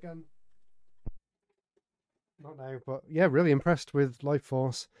through that again. Not now, but yeah, really impressed with Life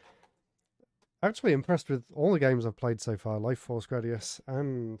Force. Actually impressed with all the games I've played so far. Life Force, Gradius,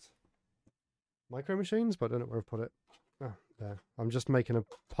 and Micro Machines, but I don't know where I've put it. Oh, there. I'm just making a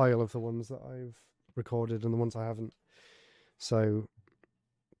pile of the ones that I've recorded and the ones I haven't. So,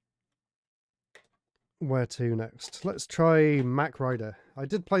 where to next? Let's try Mac Rider. I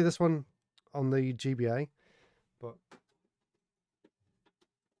did play this one on the GBA, but...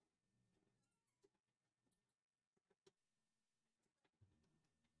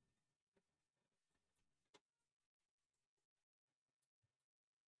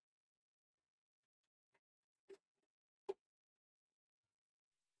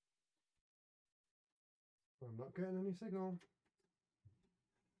 I'm not getting any signal.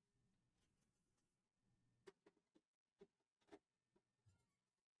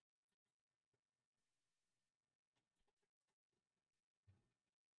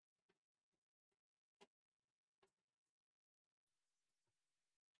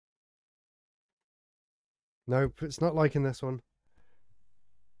 Nope, it's not liking this one.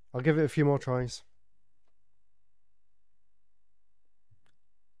 I'll give it a few more tries.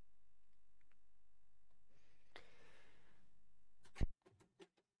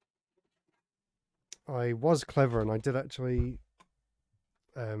 I was clever and I did actually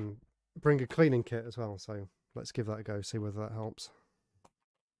bring a cleaning kit as well, so let's give that a go, see whether that helps.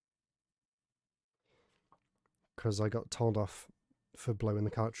 Because I got told off for blowing the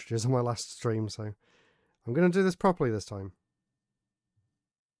cartridges on my last stream, so I'm going to do this properly this time.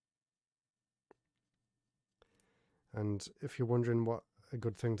 And if you're wondering what a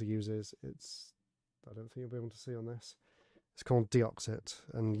good thing to use is, it's... I don't think you'll be able to see on this. It's called Deoxit,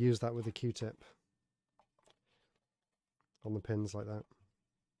 and use that with a Q-tip on the pins like that.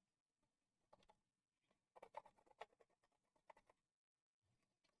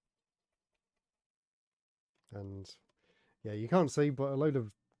 And yeah, you can't see, but a load of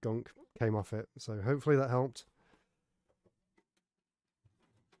gunk came off it, so hopefully that helped.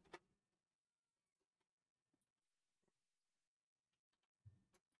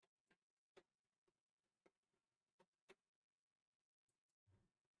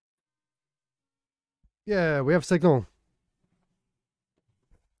 Yeah, we have signal.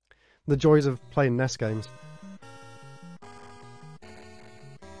 The joys of playing NES games.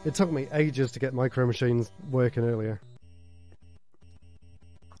 It took me ages to get Micro Machines working earlier.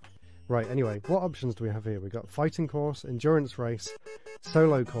 Right, anyway, what options do we have here? We've got fighting course, endurance race,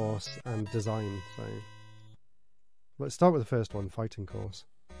 solo course, and design. So let's start with the first one, fighting course.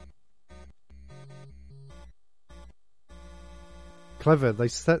 Clever, they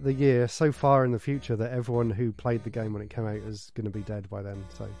set the year so far in the future that everyone who played the game when it came out is going to be dead by then.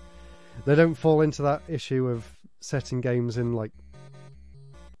 So they don't fall into that issue of setting games in like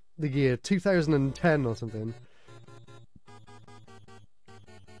the year 2010 or something.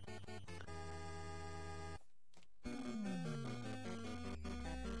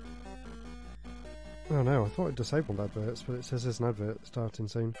 Oh no, I thought it disabled adverts, but it says there's an advert starting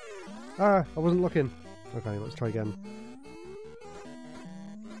soon. Ah, I wasn't looking. Okay, let's try again.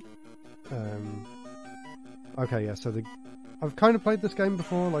 Okay, yeah, so I've kind of played this game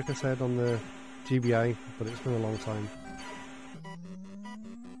before, like I said, on the GBA, but it's been a long time.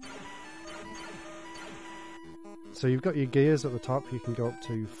 So you've got your gears at the top, you can go up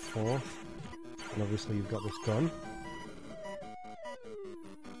to 4th, and obviously you've got this gun.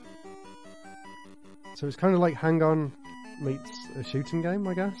 So it's kind of like Hang On meets a shooting game,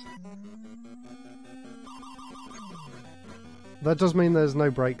 I guess. That does mean there's no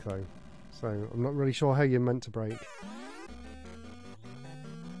brake though, so I'm not really sure how you're meant to brake.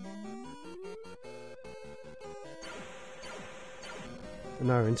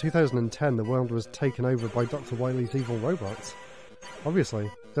 No, in 2010 the world was taken over by Dr. Wily's evil robots. Obviously.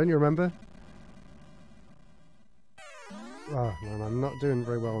 Don't you remember? Oh man, I'm not doing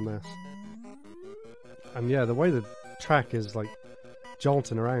very well on this. And yeah, the way the track is like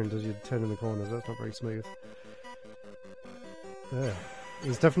jolting around as you're turning the corners, that's not very smooth. Yeah.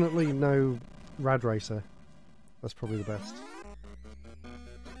 There's definitely no Rad Racer. That's probably the best.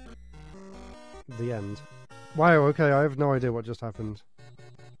 The end. Wow, okay, I have no idea what just happened.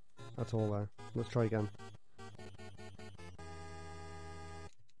 At all there. Let's try again.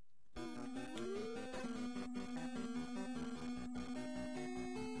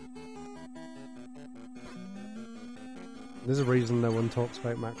 There's a reason no one talks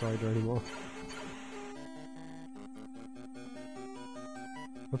about Mac Rider anymore.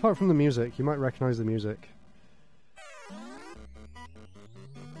 Apart from the music, you might recognise the music.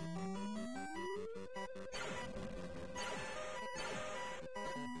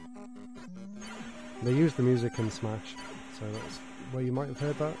 They use the music in Smash, so that's where you might have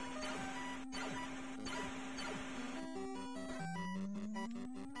heard that.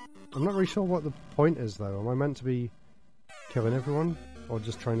 I'm not really sure what the point is though. Am I meant to be killing everyone, or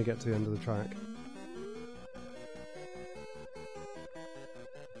just trying to get to the end of the track?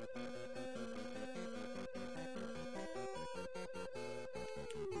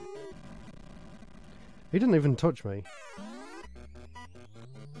 He didn't even touch me.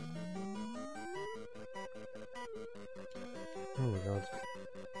 Oh my god.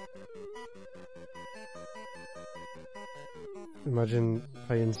 Imagine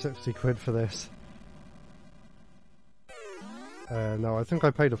paying 60 quid for this. No, I think I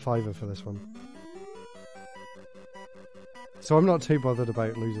paid a £5 for this one. So I'm not too bothered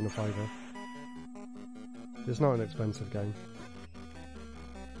about losing a £5. It's not an expensive game.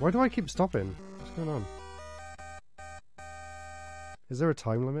 Why do I keep stopping? What's going on? Is there a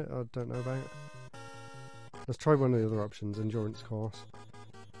time limit I don't know about? Let's try one of the other options, endurance course.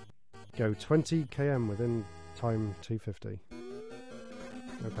 Go 20 km within time 250.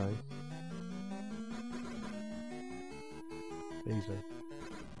 Okay. Easy.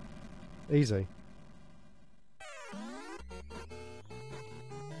 Easy.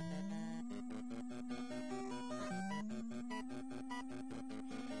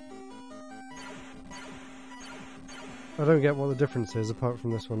 I don't get what the difference is, apart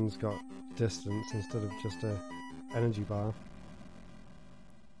from this one's got distance instead of just a energy bar.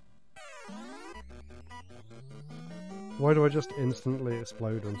 Why do I just instantly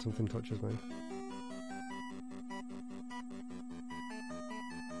explode when something touches me?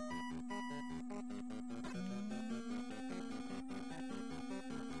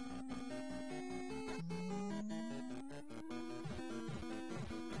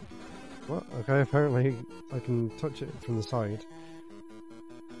 What? Okay, apparently I can touch it from the side,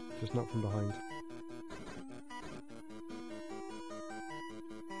 just not from behind.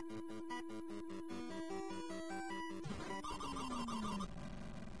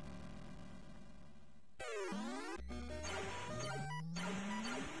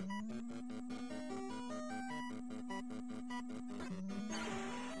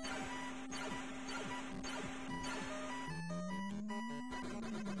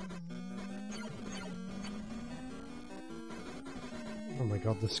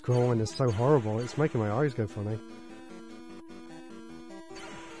 god, the scrolling is so horrible. It's making my eyes go funny.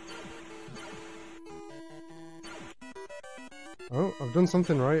 Oh, I've done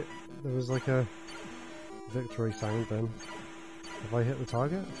something right. There was like a victory sound then. Have I hit the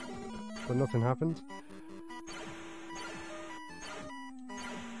target? But nothing happened?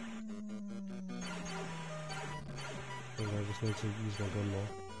 I just need to use my gun more.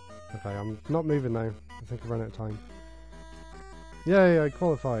 Okay, I'm not moving now. I think I've run out of time. Yay, I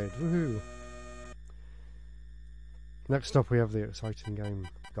qualified! Woohoo! Next up we have the exciting game,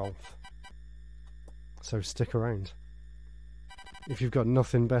 golf. So stick around. If you've got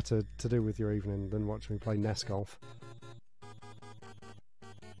nothing better to do with your evening than watch me play NES golf.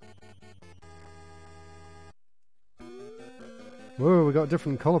 Whoa, we got a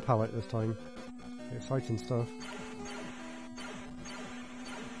different colour palette this time. Exciting stuff.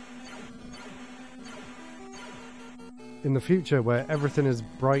 In the future, where everything is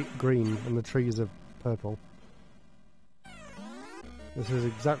bright green and the trees are purple. This is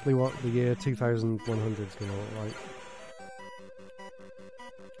exactly what the year 2100 is going to look like.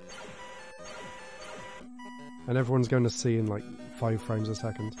 And everyone's going to see in like 5 frames a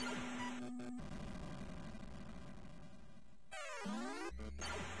second.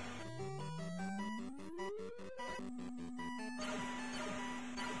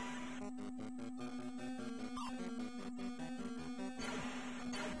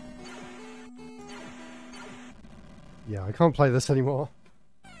 Yeah, I can't play this anymore.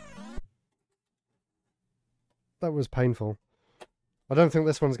 That was painful. I don't think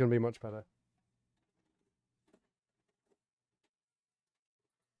this one's going to be much better.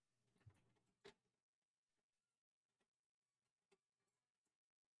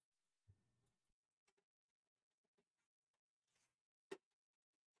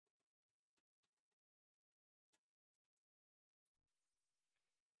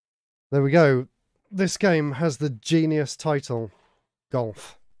 There we go. This game has the genius title,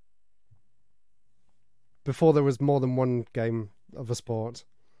 Golf. Before there was more than one game of a sport.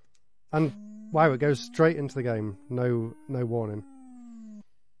 And wow, it goes straight into the game. No warning.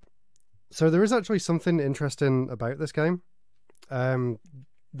 So there is actually something interesting about this game.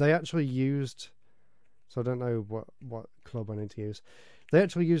 They actually used... So I don't know what club I need to use. They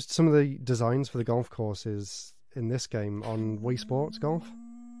actually used some of the designs for the golf courses in this game on Wii Sports Golf.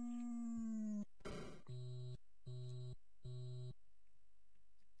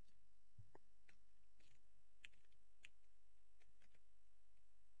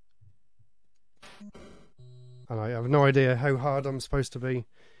 And I have no idea how hard I'm supposed to be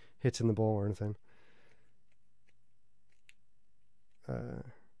hitting the ball or anything.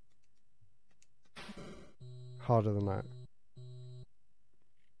 Harder than that.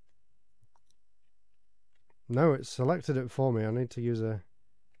 No, it selected it for me. I need to use a...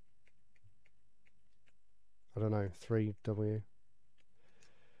 I don't know, 3W.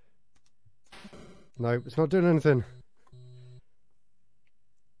 No, it's not doing anything.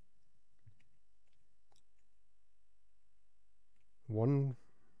 One...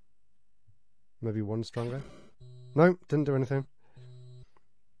 Maybe one stronger? No, didn't do anything.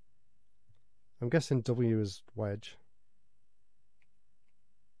 I'm guessing W is wedge.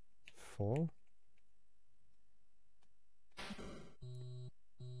 4?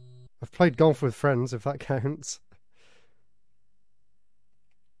 I've played golf with friends, if that counts.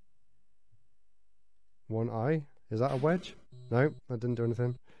 1I? Is that a wedge? No, that didn't do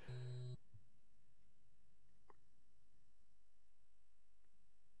anything.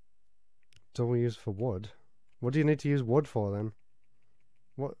 W's for wood. What do you need to use wood for then?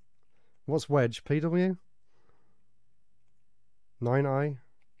 What's wedge? PW? 9I?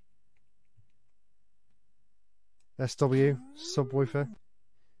 SW? Subwoofer?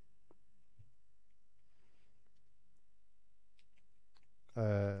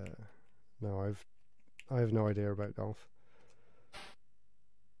 No, I have no idea about golf.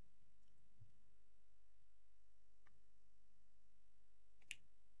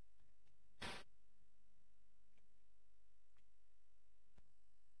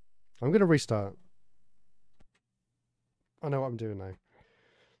 I'm going to restart. I know what I'm doing now.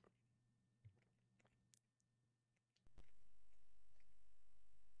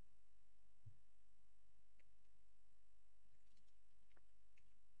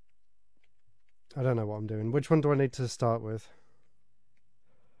 I don't know what I'm doing. Which one do I need to start with?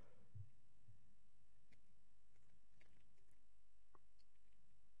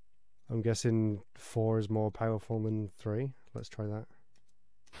 I'm guessing 4 is more powerful than 3. Let's try that.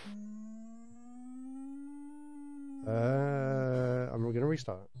 I'm going to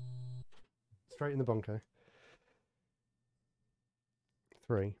restart. Straight in the bunker.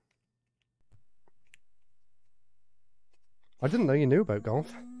 3. I didn't know you knew about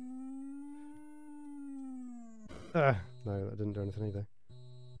golf. No, that didn't do anything either.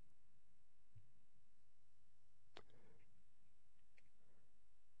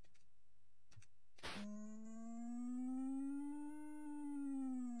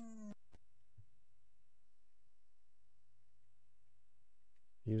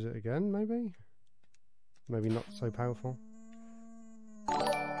 Use it again, maybe? Maybe not so powerful.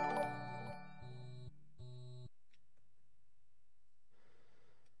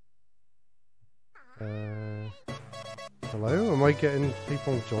 Hello? Am I getting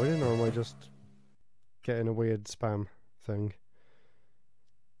people joining, or am I just getting a weird spam thing?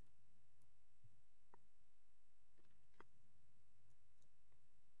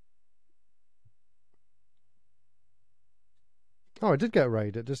 Oh, I did get a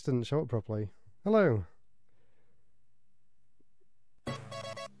raid, it just didn't show up properly. Hello.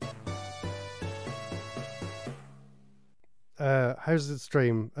 How's the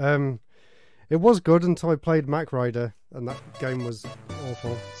stream? It was good until I played Mac Rider, and that game was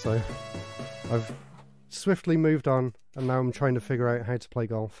awful, so I've swiftly moved on, and now I'm trying to figure out how to play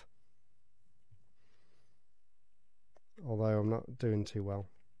golf. Although I'm not doing too well.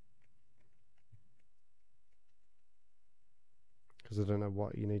 Because I don't know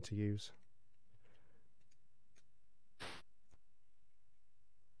what you need to use.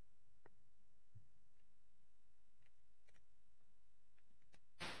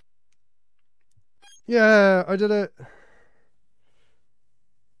 Yeah, I did it.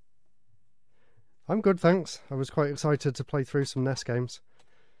 I'm good, thanks. I was quite excited to play through some NES games.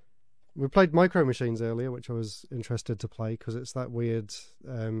 We played Micro Machines earlier, which I was interested to play because it's that weird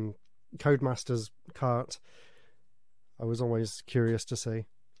Codemasters cart. I was always curious to see.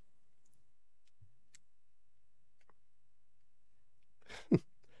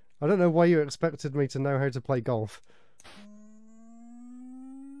 I don't know why you expected me to know how to play golf.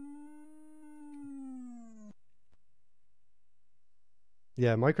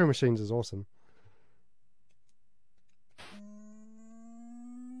 Yeah, Micro Machines is awesome.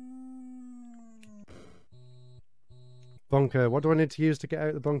 Bunker. What do I need to use to get out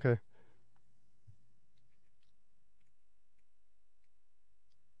of the bunker?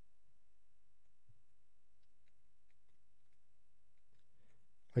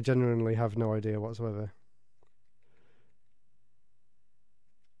 I genuinely have no idea whatsoever.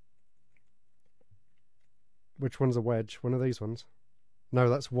 Which one's a wedge? One of these ones? No,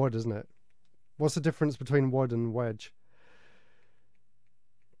 that's wood, isn't it? What's the difference between wood and wedge?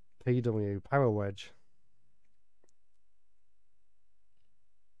 PW, power wedge.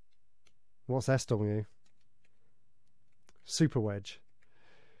 What's SW? Super wedge.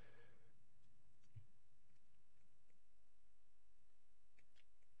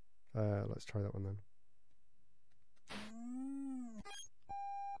 Let's try that one then.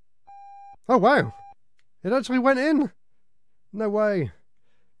 Oh wow! It actually went in! No way!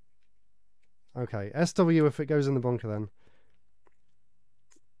 Okay, SW if it goes in the bunker then.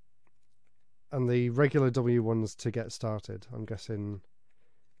 And the regular W ones to get started, I'm guessing.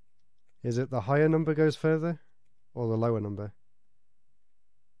 Is it the higher number goes further? Or the lower number?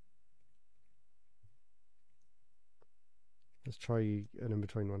 Let's try an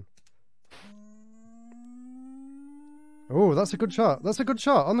in-between one. Oh, that's a good shot. That's a good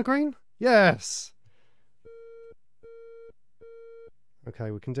shot. On the green? Yes!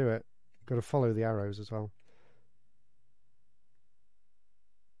 Okay, we can do it. Got to follow the arrows as well.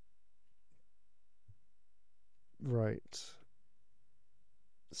 Right.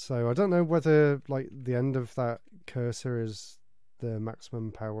 So I don't know whether like the end of that cursor is the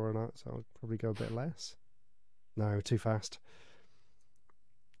maximum power or not, so I'll probably go a bit less. No, too fast.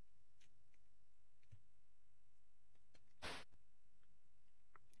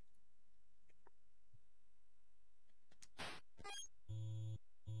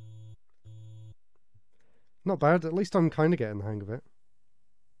 Not bad, at least I'm kind of getting the hang of it.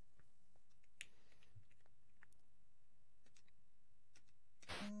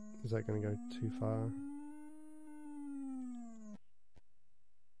 Is that going to go too far?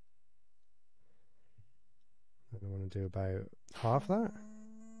 I want to do about half that.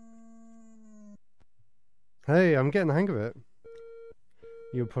 Hey, I'm getting the hang of it.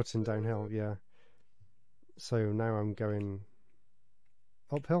 You're putting downhill, yeah. So now I'm going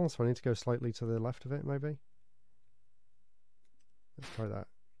uphill, so I need to go slightly to the left of it, maybe. Let's try that.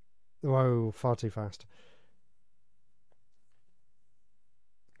 Whoa, far too fast.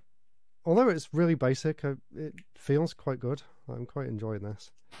 Although it's really basic, it feels quite good. I'm quite enjoying this.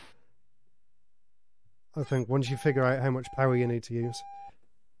 I think once you figure out how much power you need to use.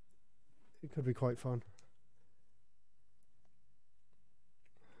 It could be quite fun.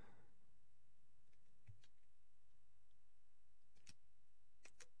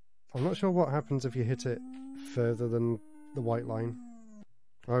 I'm not sure what happens if you hit it further than the white line.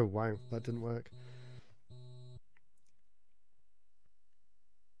 Oh wow, that didn't work.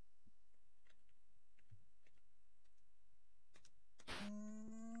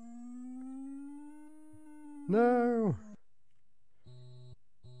 No!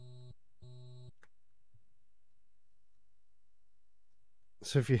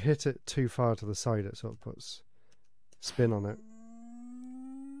 So if you hit it too far to the side, it sort of puts spin on it.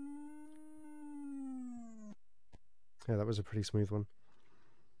 Yeah, that was a pretty smooth one.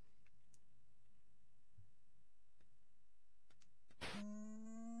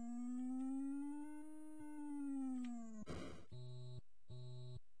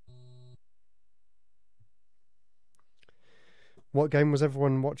 What game was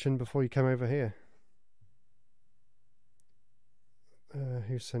everyone watching before you came over here?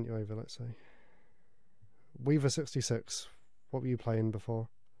 Who sent you over, let's say? Weaver66, what were you playing before?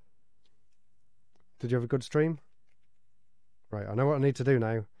 Did you have a good stream? Right, I know what I need to do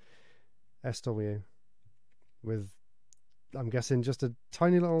now. SW. With, I'm guessing, just a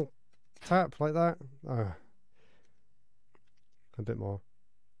tiny little tap like that. Oh. A bit more.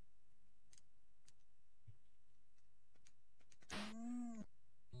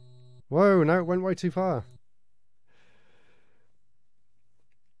 Whoa, no, it went way too far.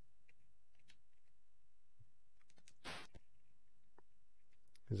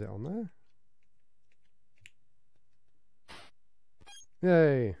 Is it on there?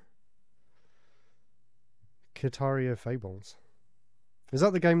 Yay! Kitaria Fables. Is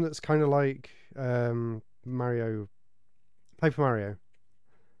that the game that's kind of like Mario... Paper Mario?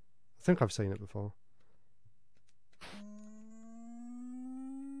 I think I've seen it before.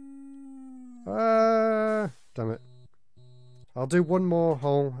 Damn it. I'll do one more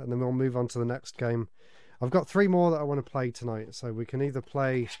hole and then we'll move on to the next game. I've got 3 more that I want to play tonight, so we can either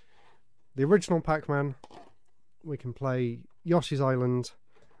play the original Pac-Man, we can play Yoshi's Island,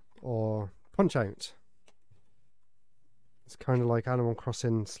 or Punch-Out. It's kind of like Animal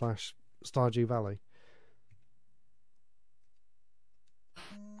Crossing / Stardew Valley.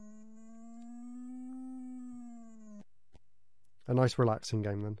 A nice relaxing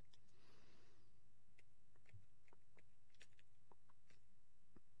game then.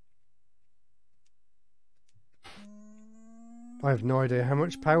 I have no idea how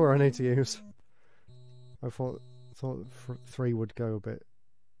much power I need to use. I thought 3 would go a bit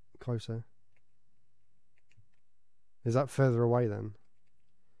closer. Is that further away then?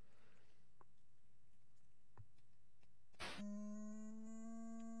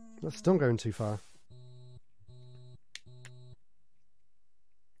 That's still going too far.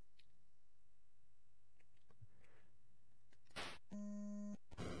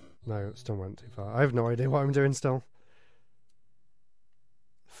 No, it still went too far. I have no idea what I'm doing still.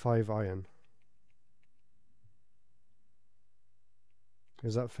 5 iron.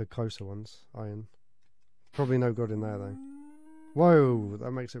 Is that for closer ones? Iron. Probably no good in there though. Whoa, that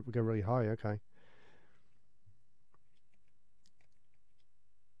makes it go really high, okay.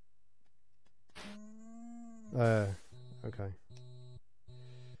 Okay.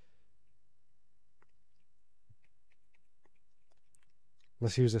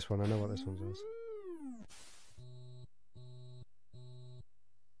 Let's use this one, I know what this one does.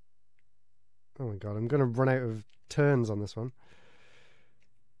 Oh my god, I'm going to run out of turns on this one.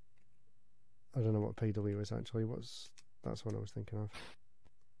 I don't know what PW is actually. That's what I was thinking of.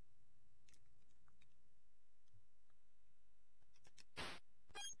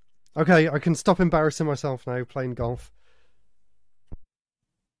 Okay, I can stop embarrassing myself now playing golf.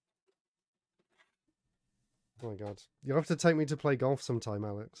 Oh my god. You'll have to take me to play golf sometime,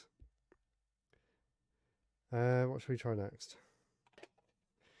 Alex. What should we try next?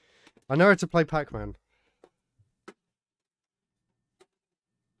 I know how to play Pac-Man.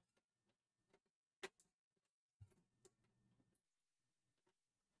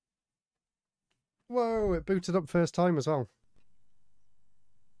 Whoa, it booted up first time as well.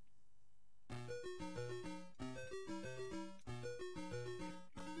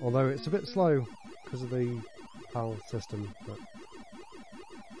 Although it's a bit slow because of the PAL system, but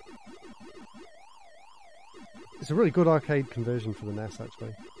it's a really good arcade conversion for the NES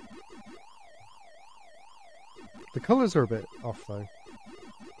actually. The colours are a bit off though.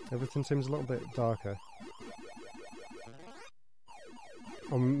 Everything seems a little bit darker.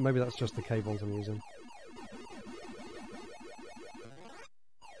 Or maybe that's just the cables I'm using.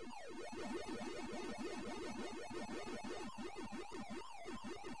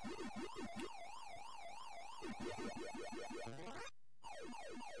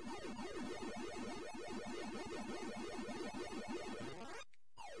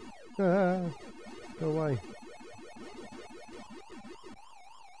 Ah, go away.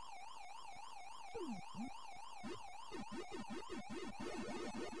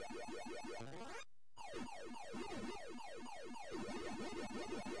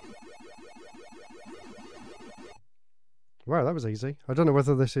 Wow, that was easy. I don't know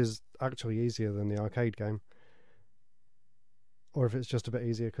whether this is actually easier than the arcade game, or if it's just a bit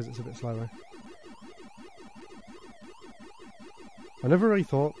easier because it's a bit slower. I never really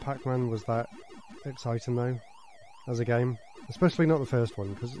thought Pac-Man was that exciting though, as a game. Especially not the first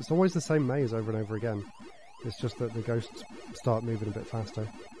one, because it's always the same maze over and over again. It's just that the ghosts start moving a bit faster.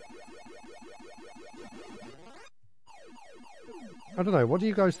 I don't know, what do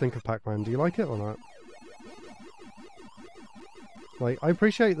you guys think of Pac-Man? Do you like it or not? Like, I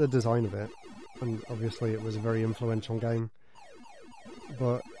appreciate the design of it, and obviously it was a very influential game,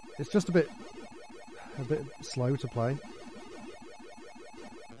 but it's just a bit slow to play.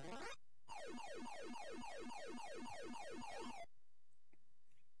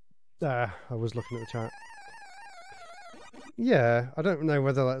 I was looking at the chat. Yeah, I don't know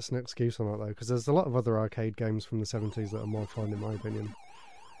whether that's an excuse or not though, because there's a lot of other arcade games from the 70s that are more fun in my opinion.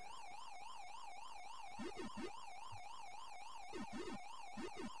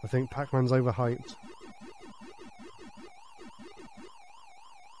 I think Pac-Man's overhyped.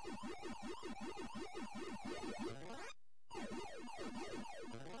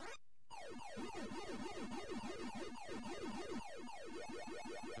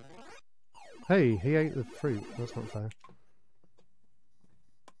 Hey, he ate the fruit. That's not fair.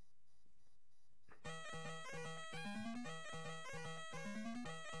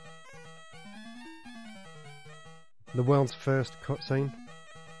 The world's first cutscene.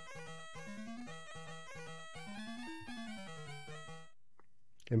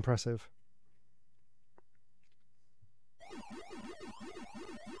 Impressive.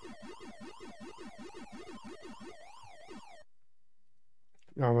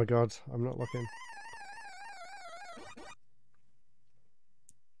 Oh my god, I'm not looking.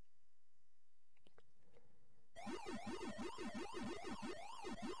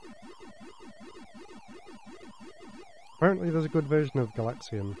 Apparently there's a good version of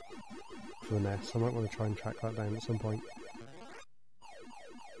Galaxian for the NES. I might want to try and track that down at some point.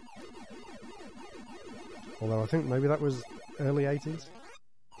 Although I think maybe that was early 80s?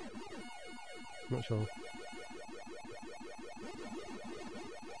 Not sure.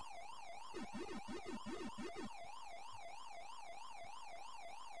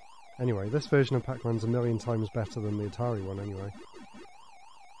 Anyway, this version of Pac-Man's a million times better than the Atari one anyway.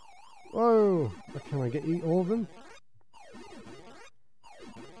 Whoa! Can I eat all of them?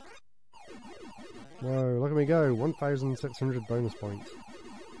 Whoa, look at me go! 1,600 bonus points.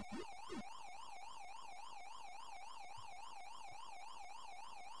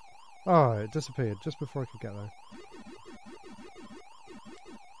 Oh, it disappeared just before I could get there.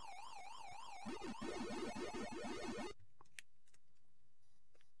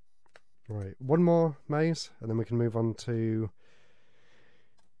 Right, one more maze, and then we can move on to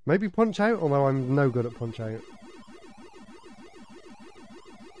maybe Punch Out, although I'm no good at Punch Out.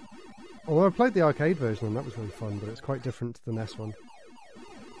 Although I played the arcade version and that was really fun, but it's quite different to the NES one.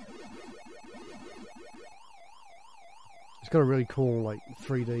 It's got a really cool, like,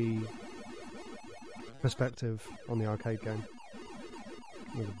 3D perspective on the arcade game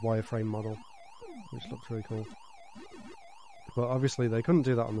with a wireframe model, which looks really cool. But obviously they couldn't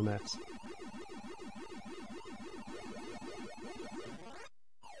do that on the NES.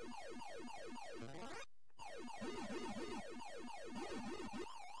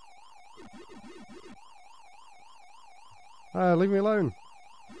 Leave me alone.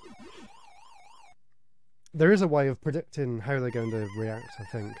 There is a way of predicting how they're going to react, I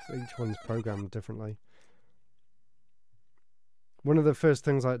think. Each one's programmed differently. One of the first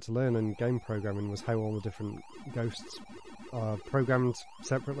things I had to learn in game programming was how all the different ghosts are programmed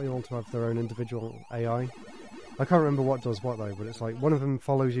separately, all to have their own individual AI. I can't remember what does what though, but it's like one of them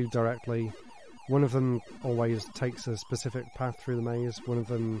follows you directly, one of them always takes a specific path through the maze, one of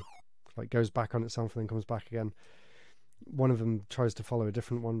them like goes back on itself and then comes back again. One of them tries to follow a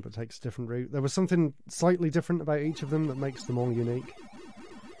different one but takes a different route. There was something slightly different about each of them that makes them all unique,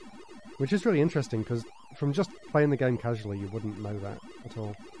 which is really interesting because from just playing the game casually you wouldn't know that at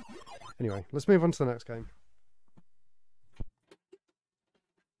all. Anyway, let's move on to the next game.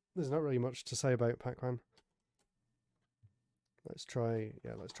 There's not really much to say about Pac-Man. Let's try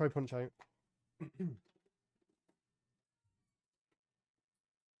Punch Out.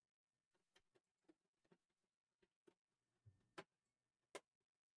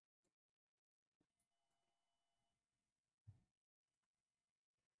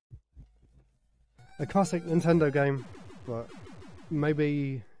 a classic Nintendo game, but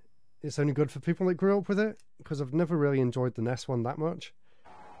maybe it's only good for people that grew up with it, because I've never really enjoyed the NES one that much.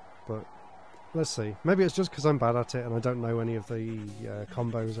 But let's see. Maybe it's just because I'm bad at it and I don't know any of the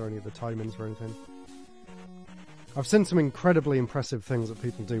combos or any of the timings or anything. I've seen some incredibly impressive things that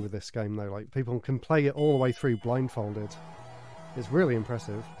people do with this game, though. Like, people can play it all the way through blindfolded. It's really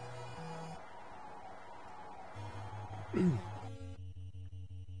impressive.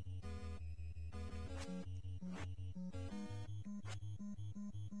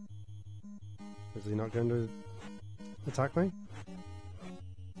 Is he not going to attack me?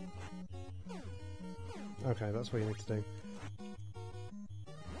 Okay, that's what you need to do.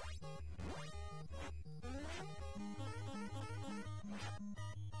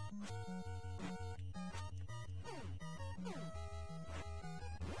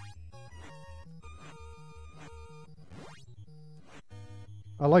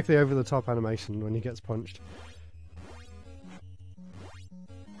 I like the over-the-top animation when he gets punched.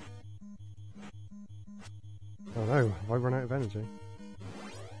 Oh no, have I run out of energy?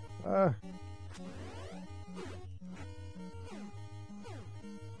 Ah!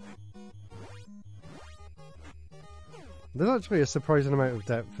 There's actually a surprising amount of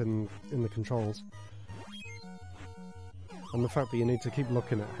depth in the controls. And the fact that you need to keep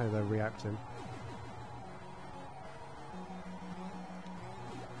looking at how they're reacting.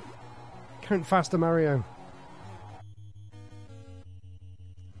 Count faster, Mario!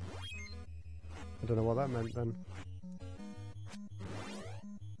 I don't know what that meant then.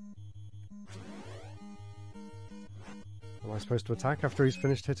 Am I supposed to attack after he's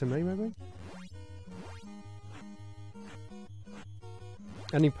finished hitting me, maybe?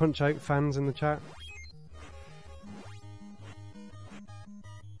 Any Punch-Out fans in the chat?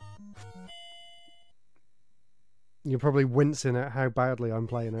 You're probably wincing at how badly I'm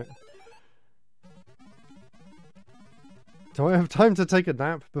playing it. Do I have time to take a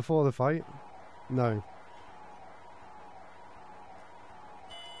nap before the fight? No.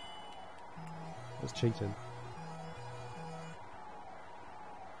 That's cheating.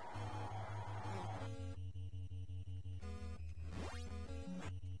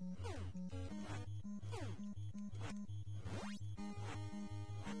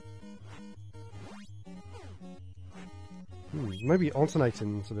 Maybe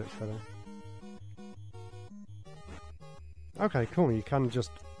alternating's a bit better. Okay, cool, you can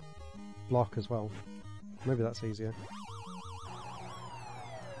just block as well. Maybe that's easier.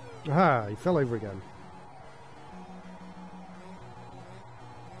 Aha, he fell over again.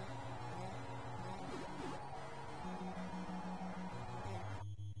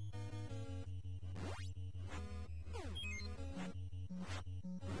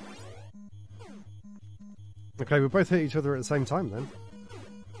 Okay, we both hit each other at the same time then.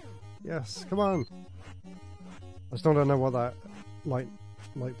 Yes, come on! I still don't know what that light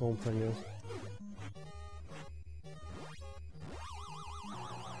bulb thing is.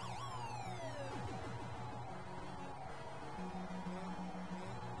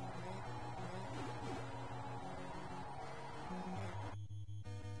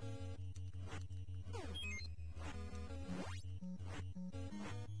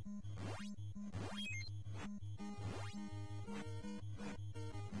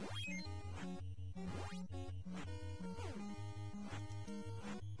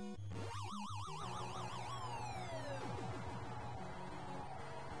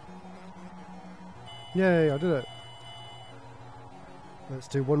 Yay, I did it! Let's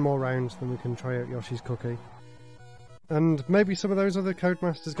do one more round, then we can try out Yoshi's Cookie. And maybe some of those other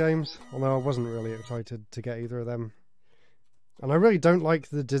Codemasters games, although I wasn't really excited to get either of them. And I really don't like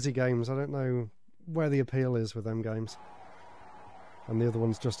the Dizzy games, I don't know where the appeal is with them games. And the other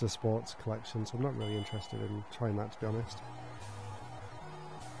one's just a sports collection, so I'm not really interested in trying that, to be honest.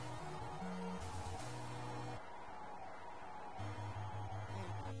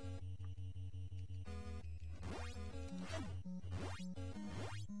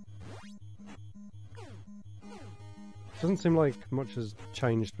 Doesn't seem like much has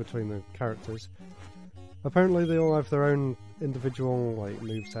changed between the characters. Apparently they all have their own individual like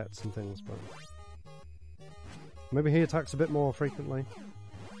movesets and things, but maybe he attacks a bit more frequently.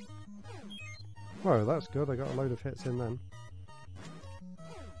 Whoa, that's good, I got a load of hits in then.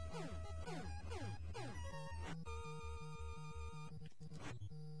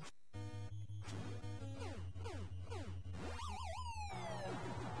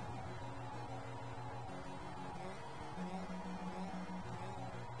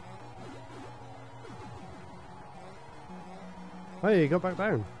 Hey, you got back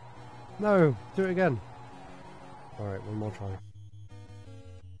down. No, do it again. Alright, one more try.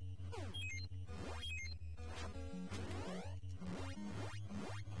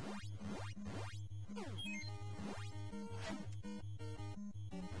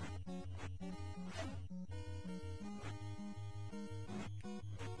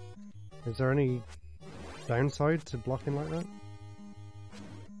 Is there any downside to blocking like that?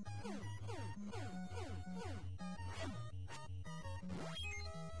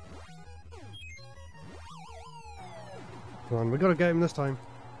 Come on, we gotta get him this time.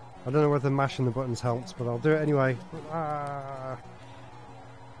 I don't know whether mashing the buttons helps, but I'll do it anyway. Ah!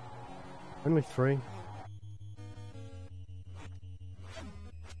 Only 3.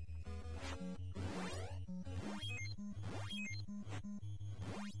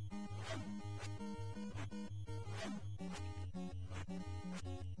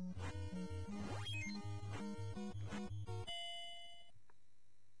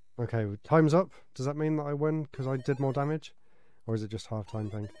 Okay, time's up. Does that mean that I win because I did more damage? Or is it just half-time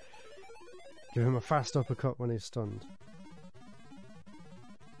thing? Give him a fast uppercut when he's stunned.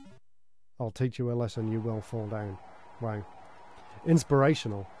 I'll teach you a lesson, you will fall down. Wow.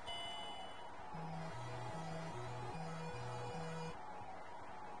 Inspirational.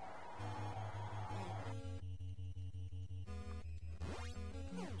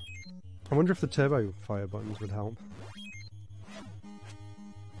 I wonder if the turbo fire buttons would help.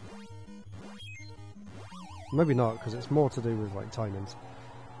 Maybe not, because it's more to do with like timings.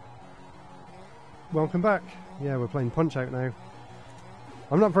 Welcome back. Yeah, we're playing Punch-Out now.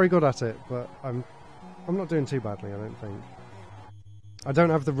 I'm not very good at it, but I'm not doing too badly, I don't think. I don't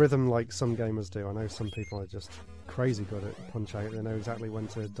have the rhythm like some gamers do. I know some people are just crazy good at Punch-Out. They know exactly when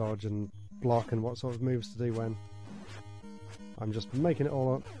to dodge and block and what sort of moves to do when. I'm just making it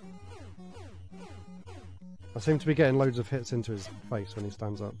all up. I seem to be getting loads of hits into his face when he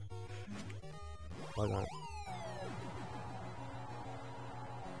stands up. Like that.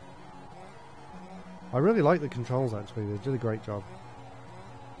 I really like the controls actually, they did a great job.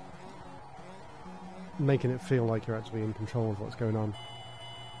 Making it feel like you're actually in control of what's going on.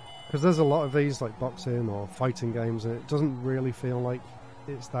 Because there's a lot of these like boxing or fighting games and it doesn't really feel like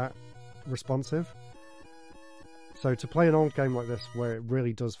it's that responsive. So to play an old game like this where it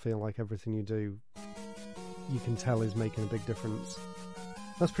really does feel like everything you do, you can tell is making a big difference.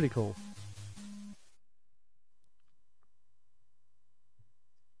 That's pretty cool.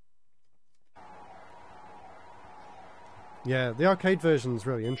 Yeah, the arcade version's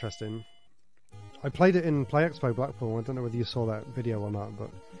really interesting. I played it in Play Expo Blackpool. I don't know whether you saw that video or not,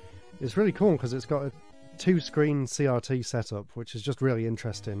 but it's really cool because it's got a 2-screen CRT setup, which is just really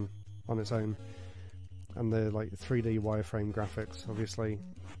interesting on its own. And the like 3D wireframe graphics, obviously,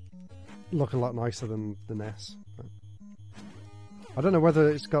 look a lot nicer than the NES. But I don't know whether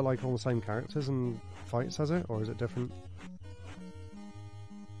it's got like all the same characters and fights as it, or is it different?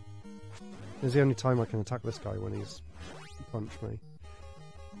 This is the only time I can attack this guy when he's punched me.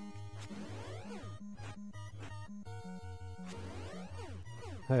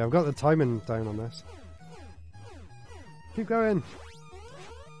 Hey, I've got the timing down on this. Keep going!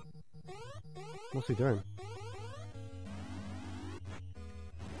 What's he doing?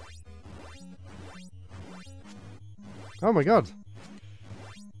 Oh my god!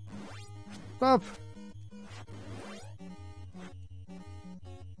 Stop!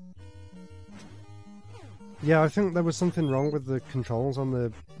 Yeah, I think there was something wrong with the controls on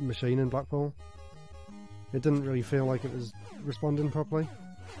the machine in Blackpool. It didn't really feel like it was responding properly.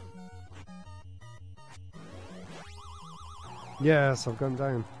 Yes, I've gone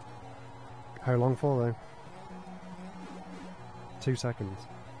down. How long for though? 2 seconds.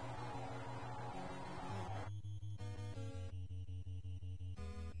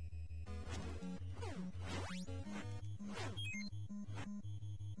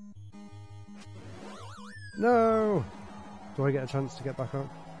 No! Do I get a chance to get back up?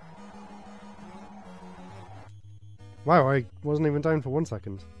 Wow, I wasn't even down for 1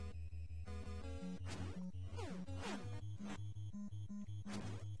 second.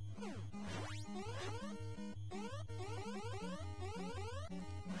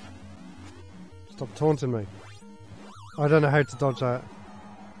 Stop taunting me. I don't know how to dodge that.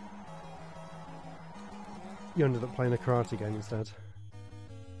 You ended up playing a karate game instead.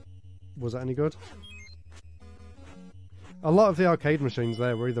 Was that any good? A lot of the arcade machines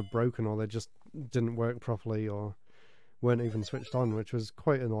there were either broken or they just didn't work properly or weren't even switched on, which was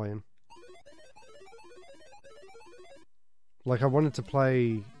quite annoying. Like I wanted to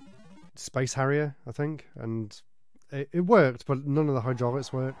play Space Harrier, I think, and it worked, but none of the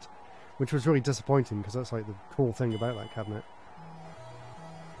hydraulics worked, which was really disappointing because that's like the cool thing about that cabinet.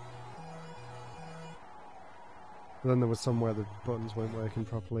 But then there was some where the buttons weren't working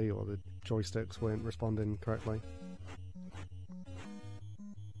properly or the joysticks weren't responding correctly.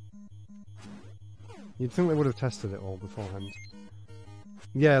 You'd think they would have tested it all beforehand.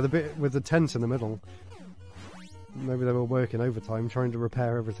 Yeah, the bit with the tent in the middle. Maybe they were working overtime trying to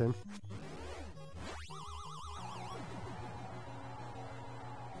repair everything.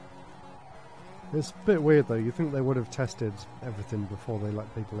 It's a bit weird though, you think they would have tested everything before they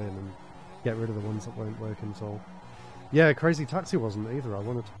let people in and get rid of the ones that won't work at all. Yeah, Crazy Taxi wasn't either, I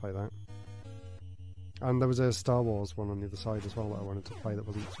wanted to play that. And there was a Star Wars one on the other side as well that I wanted to play that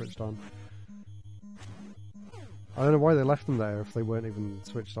wasn't switched on. I don't know why they left them there if they weren't even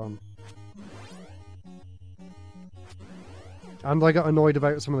switched on. And I got annoyed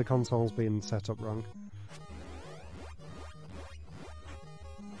about some of the consoles being set up wrong.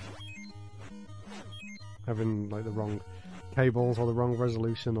 Having like the wrong cables or the wrong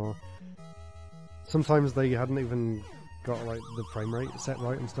resolution, or sometimes they hadn't even got like the frame rate set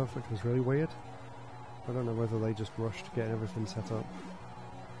right and stuff, which was really weird. I don't know whether they just rushed getting everything set up.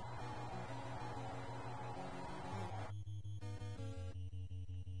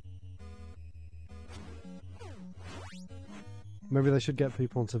 Maybe they should get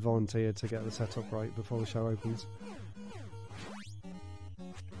people to volunteer to get the setup right before the show opens.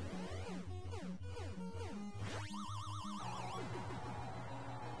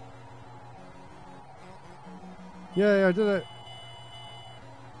 Yay, I did it!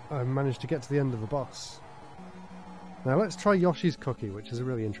 I managed to get to the end of the boss. Now let's try Yoshi's Cookie, which is a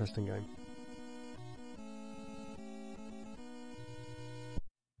really interesting game.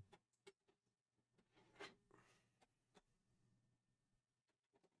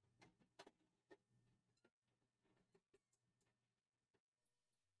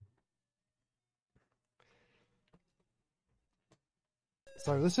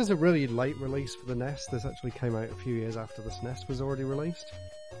 So this is a really late release for the NES. This actually came out a few years after the SNES was already released.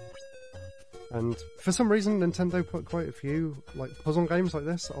 And for some reason Nintendo put quite a few like puzzle games like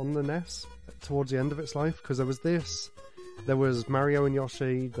this on the NES towards the end of its life, because there was this, there was Mario and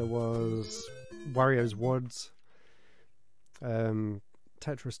Yoshi, there was Wario's Woods,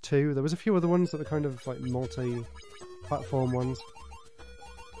 Tetris 2, there was a few other ones that were kind of like multi-platform ones.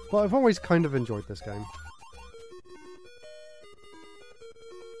 But I've always kind of enjoyed this game.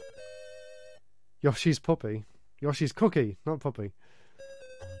 Yoshi's Puppy. Yoshi's Cookie, not Puppy.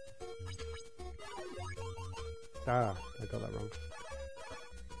 Ah, I got that wrong.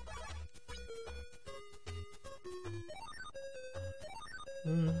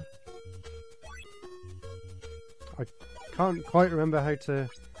 I can't quite remember how to...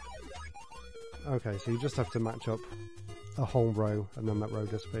 Okay, so you just have to match up a whole row and then that row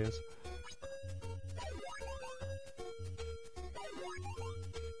disappears.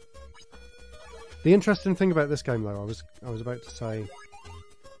 The interesting thing about this game, though, I was about to say,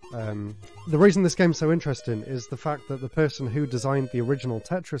 the reason this game's so interesting is the fact that the person who designed the original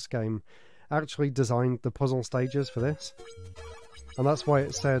Tetris game actually designed the puzzle stages for this. And that's why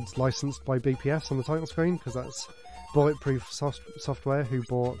it said licensed by BPS on the title screen, because that's Bulletproof Software who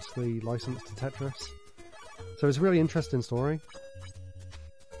bought the license to Tetris. So it's a really interesting story.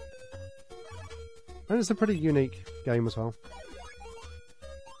 And it's a pretty unique game as well.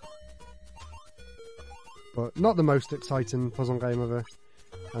 But not the most exciting puzzle game ever,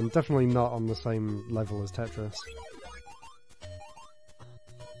 and definitely not on the same level as Tetris.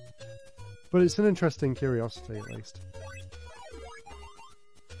 But it's an interesting curiosity, at least.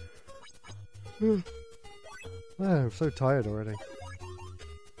 Oh, I'm so tired already.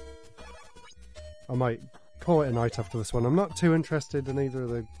 I might call it a night after this one. I'm not too interested in either of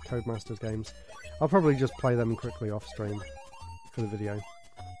the Codemasters games. I'll probably just play them quickly off stream for the video.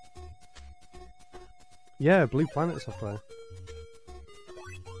 Yeah, Blue Planet software.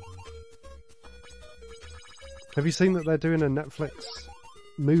 Have you seen that they're doing a Netflix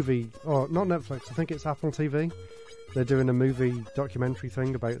movie? Or not Netflix, I think it's Apple TV. They're doing a movie documentary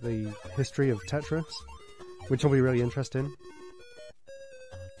thing about the history of Tetris, which will be really interesting.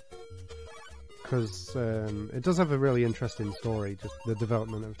 Because it does have a really interesting story, just the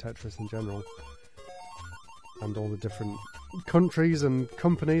development of Tetris in general. And all the different countries and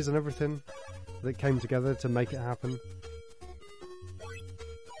companies and everything that came together to make it happen.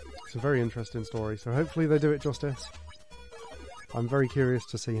 It's a very interesting story, so hopefully they do it justice. I'm very curious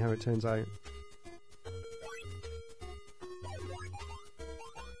to see how it turns out.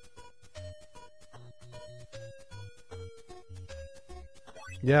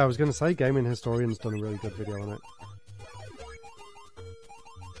 Yeah, I was going to say Gaming Historian's done a really good video on it.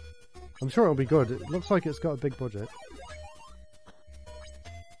 I'm sure it'll be good. It looks like it's got a big budget.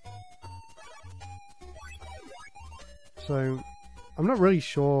 So, I'm not really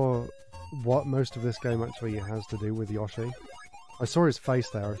sure what most of this game actually has to do with Yoshi. I saw his face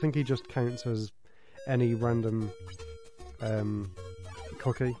there. I think he just counts as any random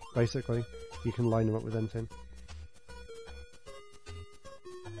cookie, basically. You can line him up with anything.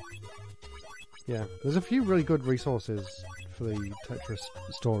 Yeah, there's a few really good resources for the Tetris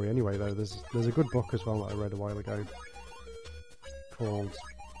story anyway, though. There's a good book as well that I read a while ago called...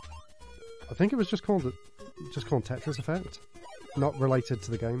 I think it was just called Tetris Effect. Not related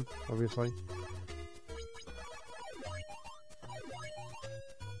to the game, obviously.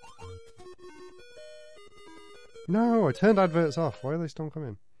 No, I turned adverts off. Why are they still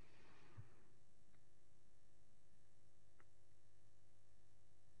coming?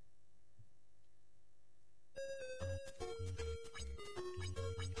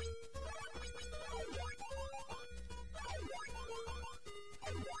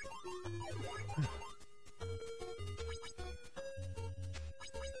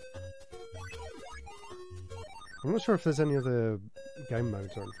 I'm not sure if there's any other game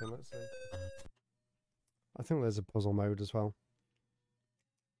modes or anything. Let's see. I think there's a puzzle mode as well.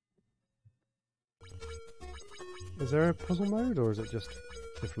 Is there a puzzle mode, or is it just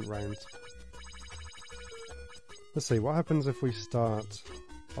different rounds? Let's see, what happens if we start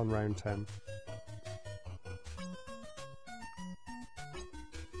on round 10?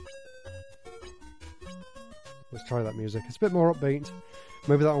 Let's try that music. It's a bit more upbeat.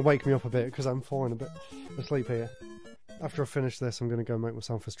 Maybe that'll wake me up a bit, because I'm falling a bit asleep here. After I finish this, I'm going to go make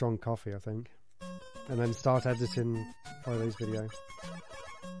myself a strong coffee, I think. And then start editing Friday's video.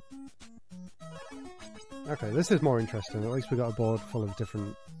 Okay, this is more interesting. At least we got a board full of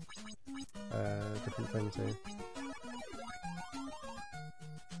different things here.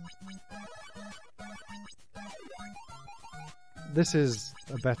 This is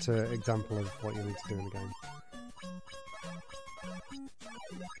a better example of what you need to do in the game.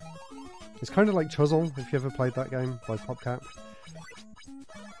 It's kind of like Chuzzle, if you ever played that game by PopCap.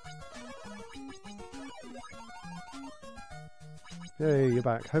 Yay, you're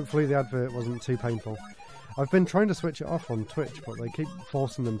back. Hopefully the advert wasn't too painful. I've been trying to switch it off on Twitch, but they keep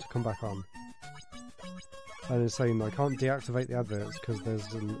forcing them to come back on. And it's saying I can't deactivate the adverts because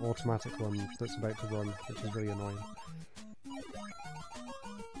there's an automatic one that's about to run, which is really annoying.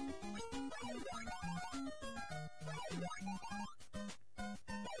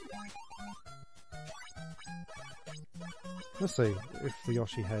 Let's see if the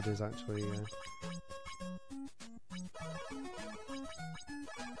Yoshi head is actually...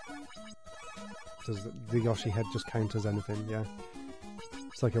 Does the Yoshi head just count as anything? Yeah.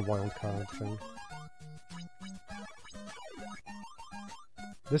 It's like a wild card thing.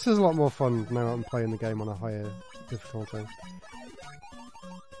 This is a lot more fun now I'm playing the game on a higher difficulty.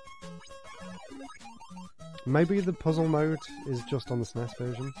 Maybe the puzzle mode is just on the SNES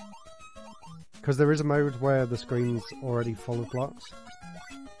version. Because there is a mode where the screen's already full of blocks.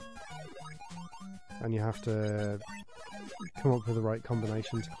 And you have to come up with the right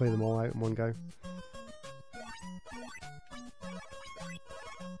combination to clear them all out in one go.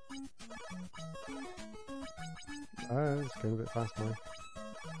 It's going a bit fast now.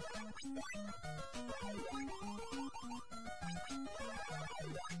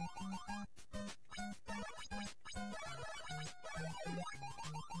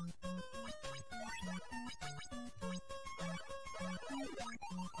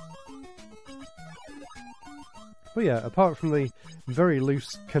 But yeah, apart from the very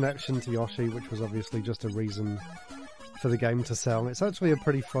loose connection to Yoshi, which was obviously just a reason for the game to sell, it's actually a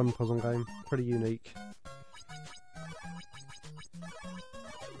pretty fun puzzle game, pretty unique.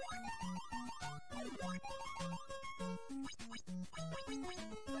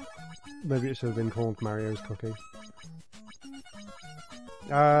 Maybe it should have been called Mario's Cookie.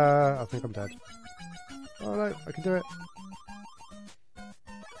 I think I'm dead. Oh no, I can do it.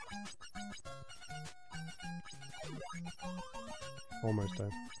 Almost dead.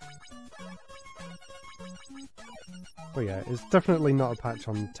 But yeah, it's definitely not a patch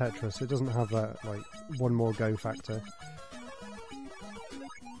on Tetris. It doesn't have that, like, one more go factor.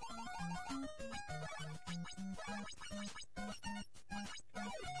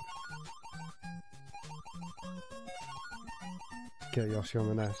 Get Yoshi on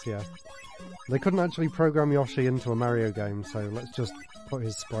the NES, yeah. They couldn't actually program Yoshi into a Mario game, so let's just put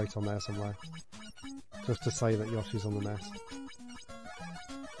his sprite on there somewhere. Just to say that Yoshi's on the NES.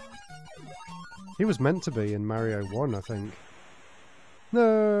 He was meant to be in Mario 1, I think.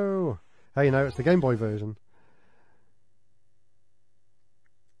 No! Hey, no, it's the Game Boy version.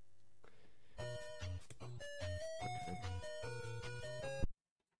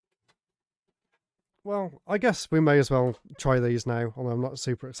 Well, I guess we may as well try these now, although I'm not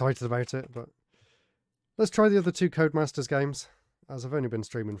super excited about it, but let's try the other two Codemasters games, as I've only been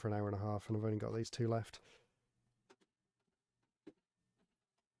streaming for an hour and a half and I've only got these two left.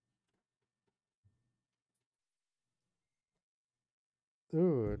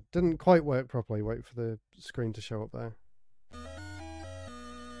 Ooh, it didn't quite work properly. Wait for the screen to show up there.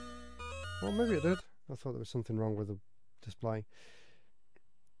 Well, maybe it did. I thought there was something wrong with the display.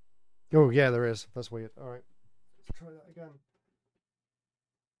 Oh, yeah, there is. That's weird. Alright. Let's try that again.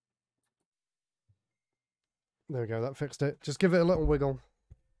 There we go, that fixed it. Just give it a little wiggle.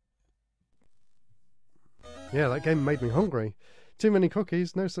 Yeah, that game made me hungry. Too many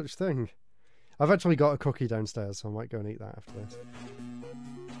cookies, no such thing. I've actually got a cookie downstairs, so I might go and eat that after this.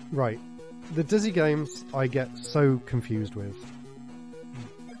 Right. The Dizzy games I get so confused with.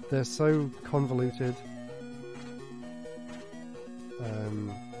 They're so convoluted.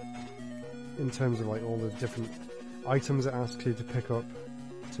 In terms of like all the different items it asks you to pick up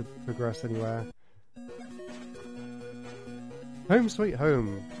to progress anywhere. Home sweet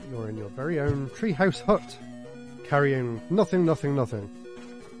home. You're in your very own treehouse hut. Carrying nothing, nothing, nothing.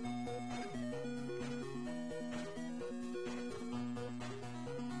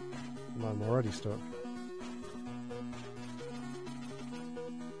 I'm already stuck.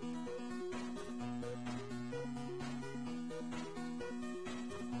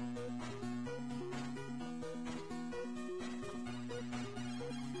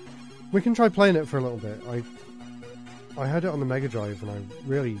 We can try playing it for a little bit. I had it on the Mega Drive and I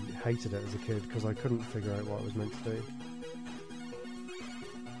really hated it as a kid because I couldn't figure out what I was meant to do.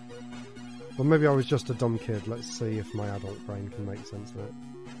 Well, maybe I was just a dumb kid. Let's see if my adult brain can make sense of it.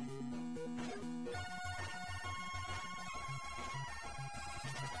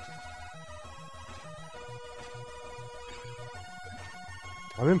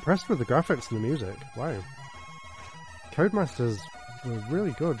 I'm impressed with the graphics and the music. Wow. Codemasters were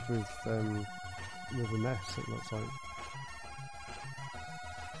really good with the NES, it looks like.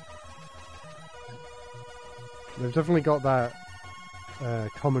 They've definitely got that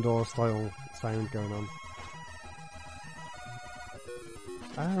Commodore style sound going on.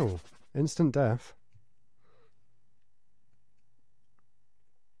 Ow! Instant death.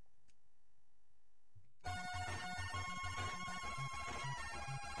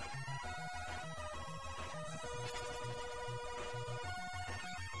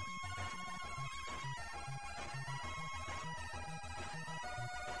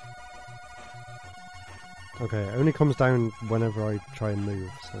 Okay, it only comes down whenever I try and move,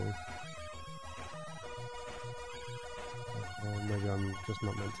 so... maybe I'm just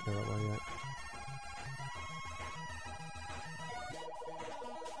not meant to go that way yet.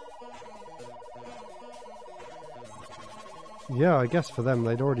 Yeah, I guess for them,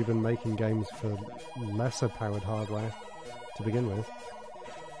 they'd already been making games for lesser powered hardware to begin with.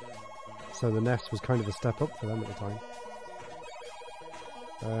 So the NES was kind of a step up for them at the time.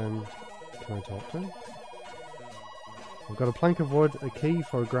 Can I talk to him? I've got a plank of wood, a key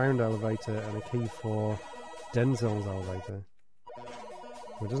for a ground elevator, and a key for Denzil's elevator.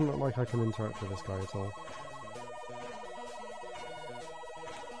 It doesn't look like I can interact with this guy at all.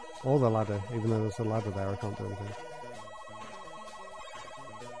 Or the ladder, even though there's a ladder there, I can't do anything.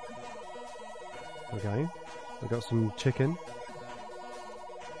 Okay, I got some chicken.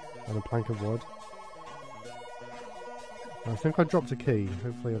 And a plank of wood. I think I dropped a key,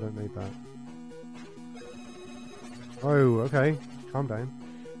 hopefully I don't need that. Oh, okay. Calm down.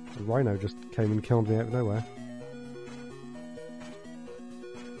 The rhino just came and killed me out of nowhere.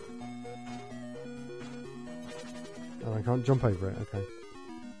 And I can't jump over it, okay.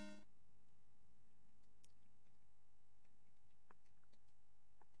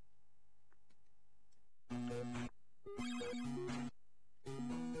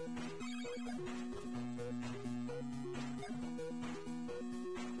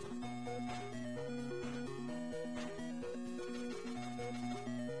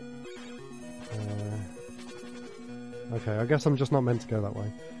 Okay, I guess I'm just not meant to go that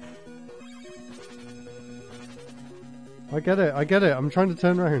way. I get it, I'm trying to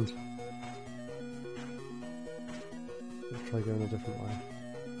turn around. Let's try going a different way.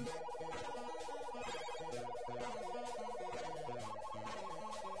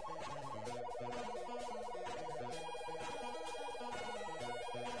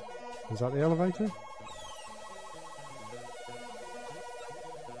 Is that the elevator?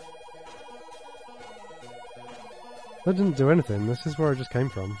 That didn't do anything, this is where I just came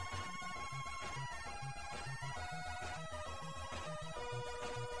from.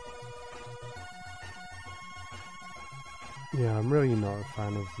 Yeah, I'm really not a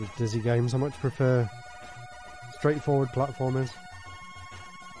fan of the Dizzy games, I much prefer straightforward platformers.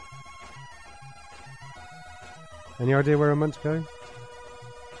 Any idea where I'm meant to go?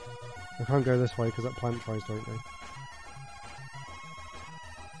 I can't go this way because that plant tries to eat me.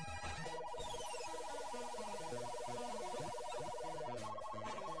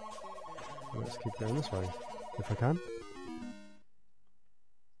 Let's keep going this way, if I can.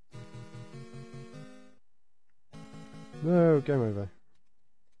 No, game over.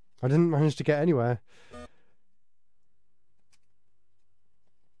 I didn't manage to get anywhere.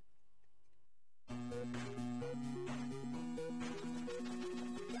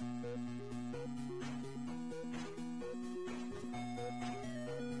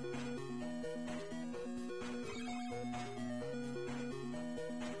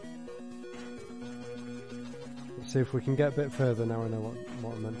 Let's see if we can get a bit further now I know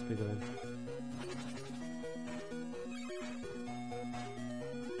what I'm meant to be doing.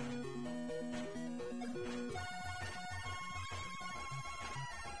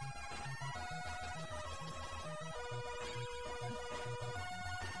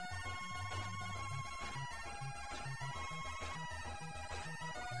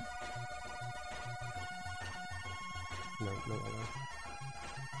 No, not that way.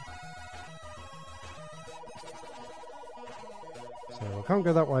 So I can't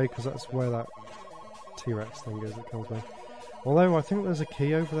go that way because that's where that T-Rex thing is that kills me. Although I think there's a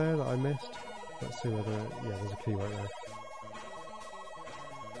key over there that I missed. Let's see whether... yeah, there's a key right there.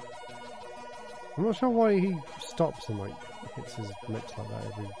 I'm not sure why he stops and like hits his lips like that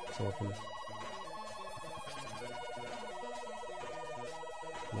every so often.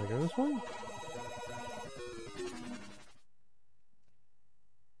 Can I go this way?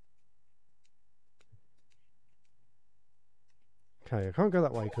 Okay, I can't go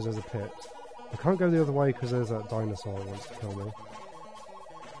that way because there's a pit. I can't go the other way because there's that dinosaur that wants to kill me.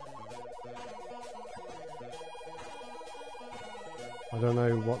 I don't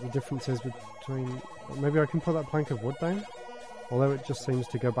know what the difference is between... maybe I can put that plank of wood down? Although it just seems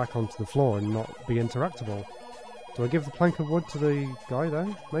to go back onto the floor and not be interactable. Do I give the plank of wood to the guy there?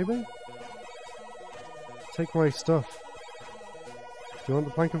 Maybe? Take my stuff. Do you want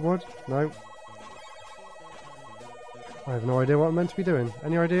the plank of wood? No. I have no idea what I'm meant to be doing.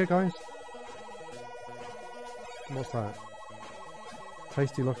 Any idea, guys? What's that?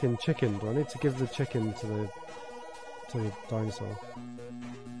 Tasty looking chicken. Do I need to give the chicken to the dinosaur?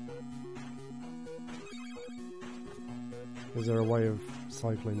 Is there a way of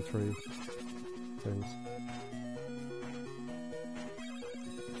cycling through things?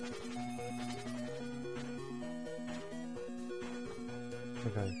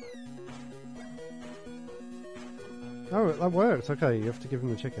 Okay. Oh, that worked. Okay, you have to give him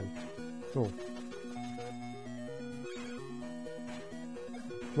the chicken. Cool.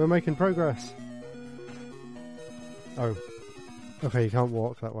 We're making progress. Oh. Okay, you can't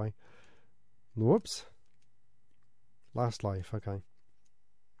walk that way. Whoops. Last life, okay.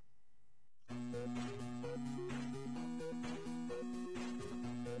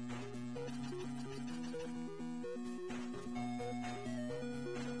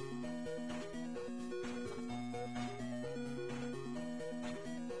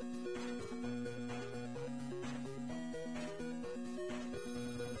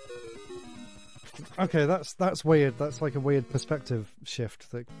 Okay, that's weird. That's like a weird perspective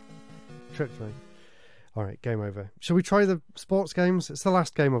shift that tricked me. Alright, game over. Shall we try the sports games? It's the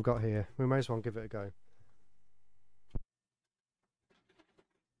last game I've got here. We may as well give it a go.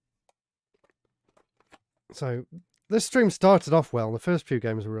 So, this stream started off well. The first few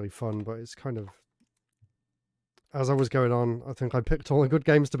games were really fun, but it's kind of... as I was going on, I think I picked all the good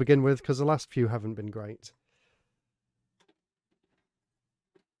games to begin with, because the last few haven't been great.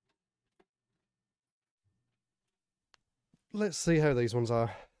 Let's see how these ones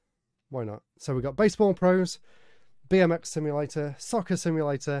are. Why not? So we've got Baseball Pros, BMX Simulator, Soccer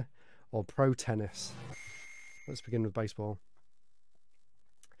Simulator, or Pro Tennis. Let's begin with baseball.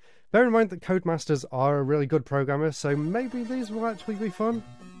 Bear in mind that Codemasters are a really good programmer, so maybe these will actually be fun.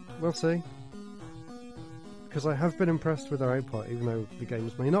 We'll see. Because I have been impressed with their output, even though the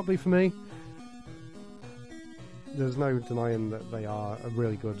games may not be for me. There's no denying that they are a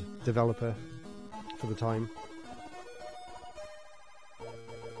really good developer for the time.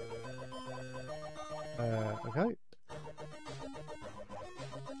 Okay.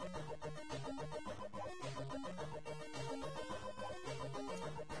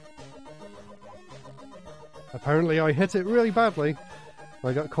 Apparently I hit it really badly.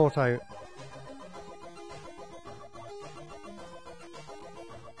 I got caught out.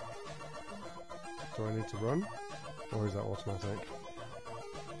 Do I need to run? Or is that automatic?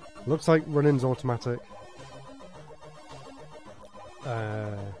 Looks like running's automatic.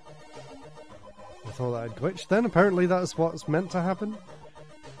 I thought that had glitched then. Apparently that's what's meant to happen.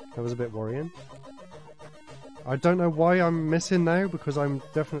 That was a bit worrying. I don't know why I'm missing now, because I'm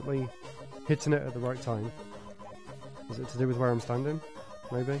definitely hitting it at the right time. Is it to do with where I'm standing?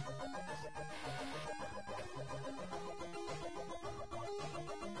 Maybe?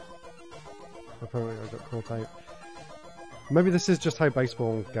 Apparently I got caught out. Maybe this is just how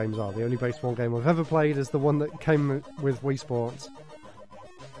baseball games are. The only baseball game I've ever played is the one that came with Wii Sports.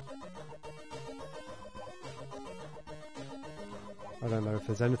 I don't know if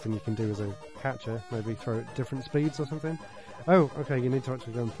there's anything you can do as a catcher. Maybe throw at different speeds or something. Oh, okay, you need to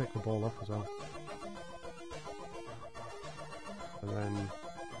actually go and pick the ball up as well. And then,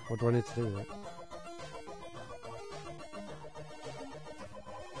 what do I need to do with it?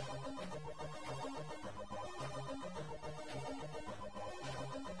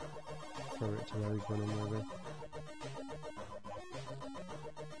 Throw it to where he's running, maybe.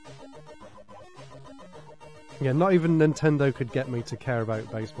 Yeah, not even Nintendo could get me to care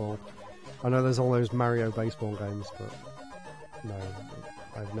about baseball. I know there's all those Mario baseball games, but no,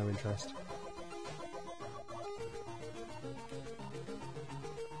 I have no interest.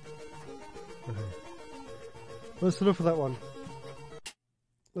 Okay. That's enough of that one.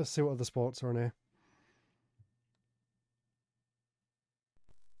 Let's see what other sports are on here.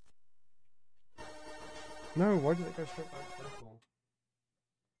 No, why did it go straight back to baseball?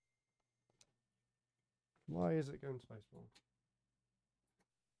 Why is it going to baseball?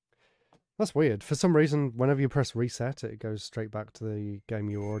 That's weird. For some reason, whenever you press reset, it goes straight back to the game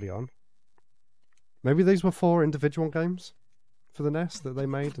you were already on. Maybe these were 4 individual games for the NES that they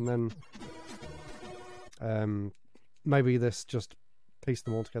made, and then maybe this just pieced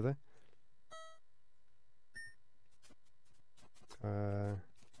them all together.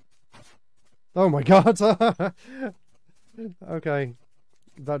 Oh my god! Okay.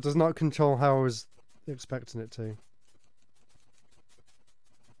 That does not control how I was expecting it to.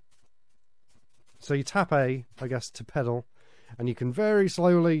 So you tap A, I guess, to pedal, and you can very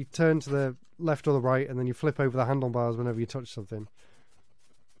slowly turn to the left or the right, and then you flip over the handlebars whenever you touch something.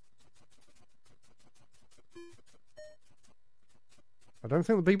 I don't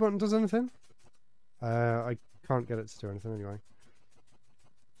think the B button does anything. I can't get it to do anything anyway.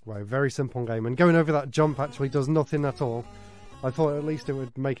 Right, very simple game. And going over that jump actually does nothing at all. I thought at least it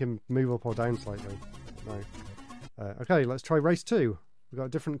would make him move up or down slightly. No. Okay, let's try race 2. We've got a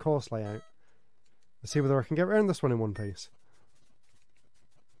different course layout. Let's see whether I can get around this one in one piece.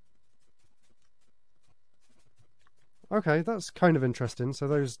 Okay, that's kind of interesting. So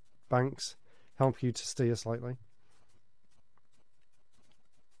those banks help you to steer slightly.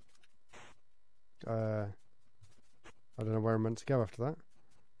 I don't know where I'm meant to go after that.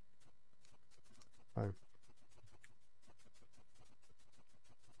 Oh.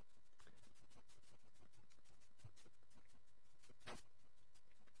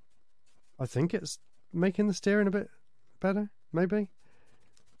 I think it's making the steering a bit better, maybe?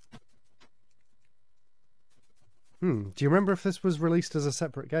 Do you remember if this was released as a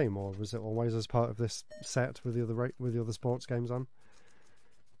separate game, or was it always as part of this set with the other sports games on?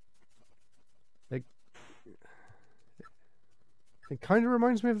 It kind of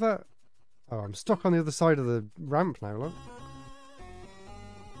reminds me of that. Oh, I'm stuck on the other side of the ramp now, look.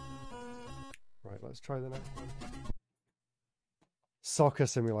 Right, let's try the next one. Soccer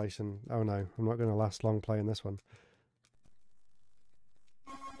simulation. Oh no, I'm not going to last long playing this one.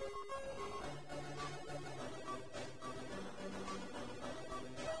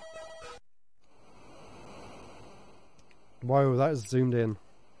 Wow, that is zoomed in.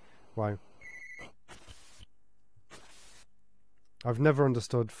 Wow. I've never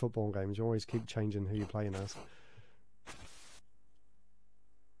understood football games. You always keep changing who you're playing as.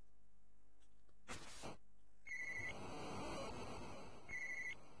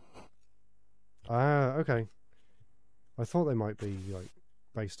 Ah, okay. I thought they might be like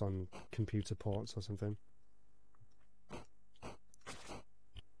based on computer ports or something.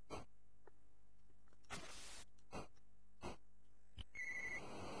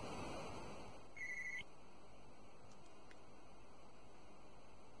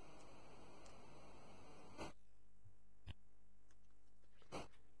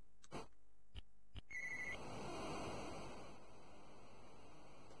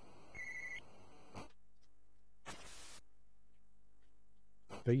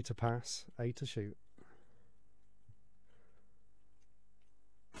 B to pass, A to shoot.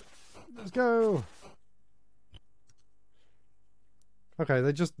 Let's go! Okay,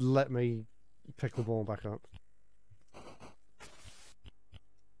 they just let me pick the ball back up.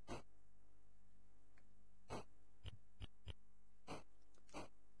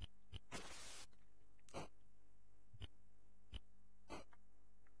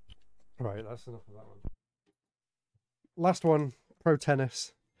 Right, that's enough of that one. Last one, pro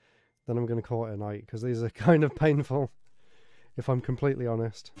tennis. Then I'm going to call it a night, because these are kind of painful, if I'm completely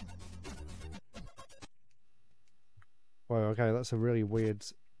honest. Wow, okay, that's a really weird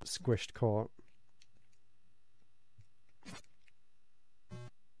squished court.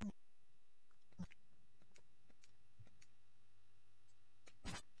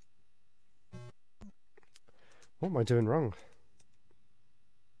 What am I doing wrong?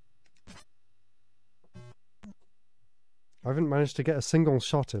 I haven't managed to get a single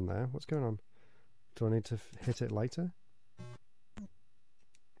shot in there. What's going on? Do I need to hit it later?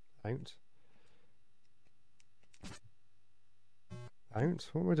 Out. Out?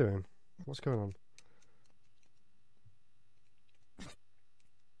 What am I doing? What's going on?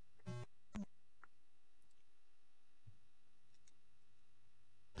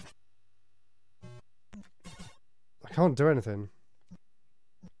 I can't do anything.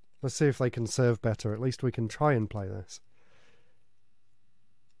 Let's see if they can serve better. At least we can try and play this.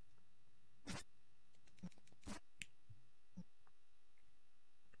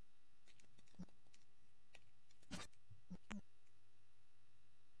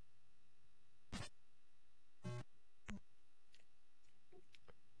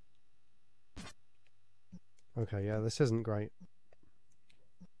 Okay, yeah, this isn't great.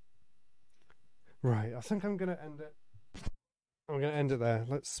 Right, I think I'm going to end it. I'm going to end it there.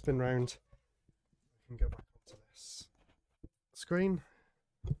 Let's spin round. I can go back onto this screen.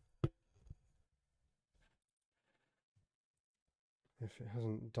 If it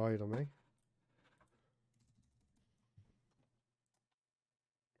hasn't died on me.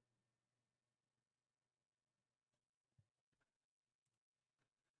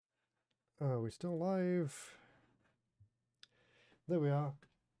 Oh, are we still live? There we are.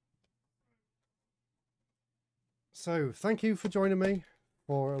 So, thank you for joining me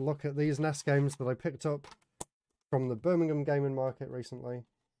for a look at these NES games that I picked up from the Birmingham gaming market recently.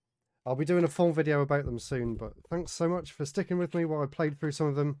 I'll be doing a full video about them soon, but thanks so much for sticking with me while I played through some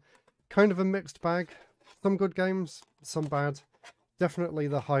of them. Kind of a mixed bag. Some good games, some bad. Definitely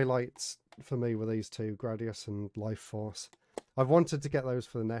the highlights for me were these two, Gradius and Life Force. I've wanted to get those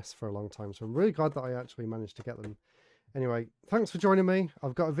for the NES for a long time, so I'm really glad that I actually managed to get them. Anyway, thanks for joining me.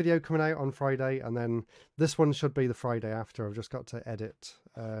 I've got a video coming out on Friday, and then this one should be the Friday after. I've just got to edit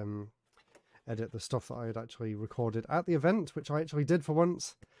the stuff that I had actually recorded at the event, which I actually did for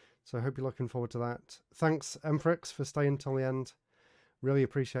once. So I hope you're looking forward to that. Thanks, Emprix, for staying till the end. Really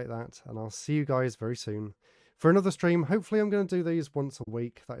appreciate that, and I'll see you guys very soon for another stream. Hopefully I'm going to do these once a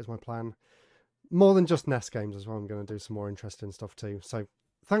week. That is my plan. More than just NES games as well. I'm going to do some more interesting stuff too. So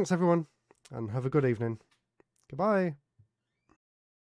thanks, everyone, and have a good evening. Goodbye.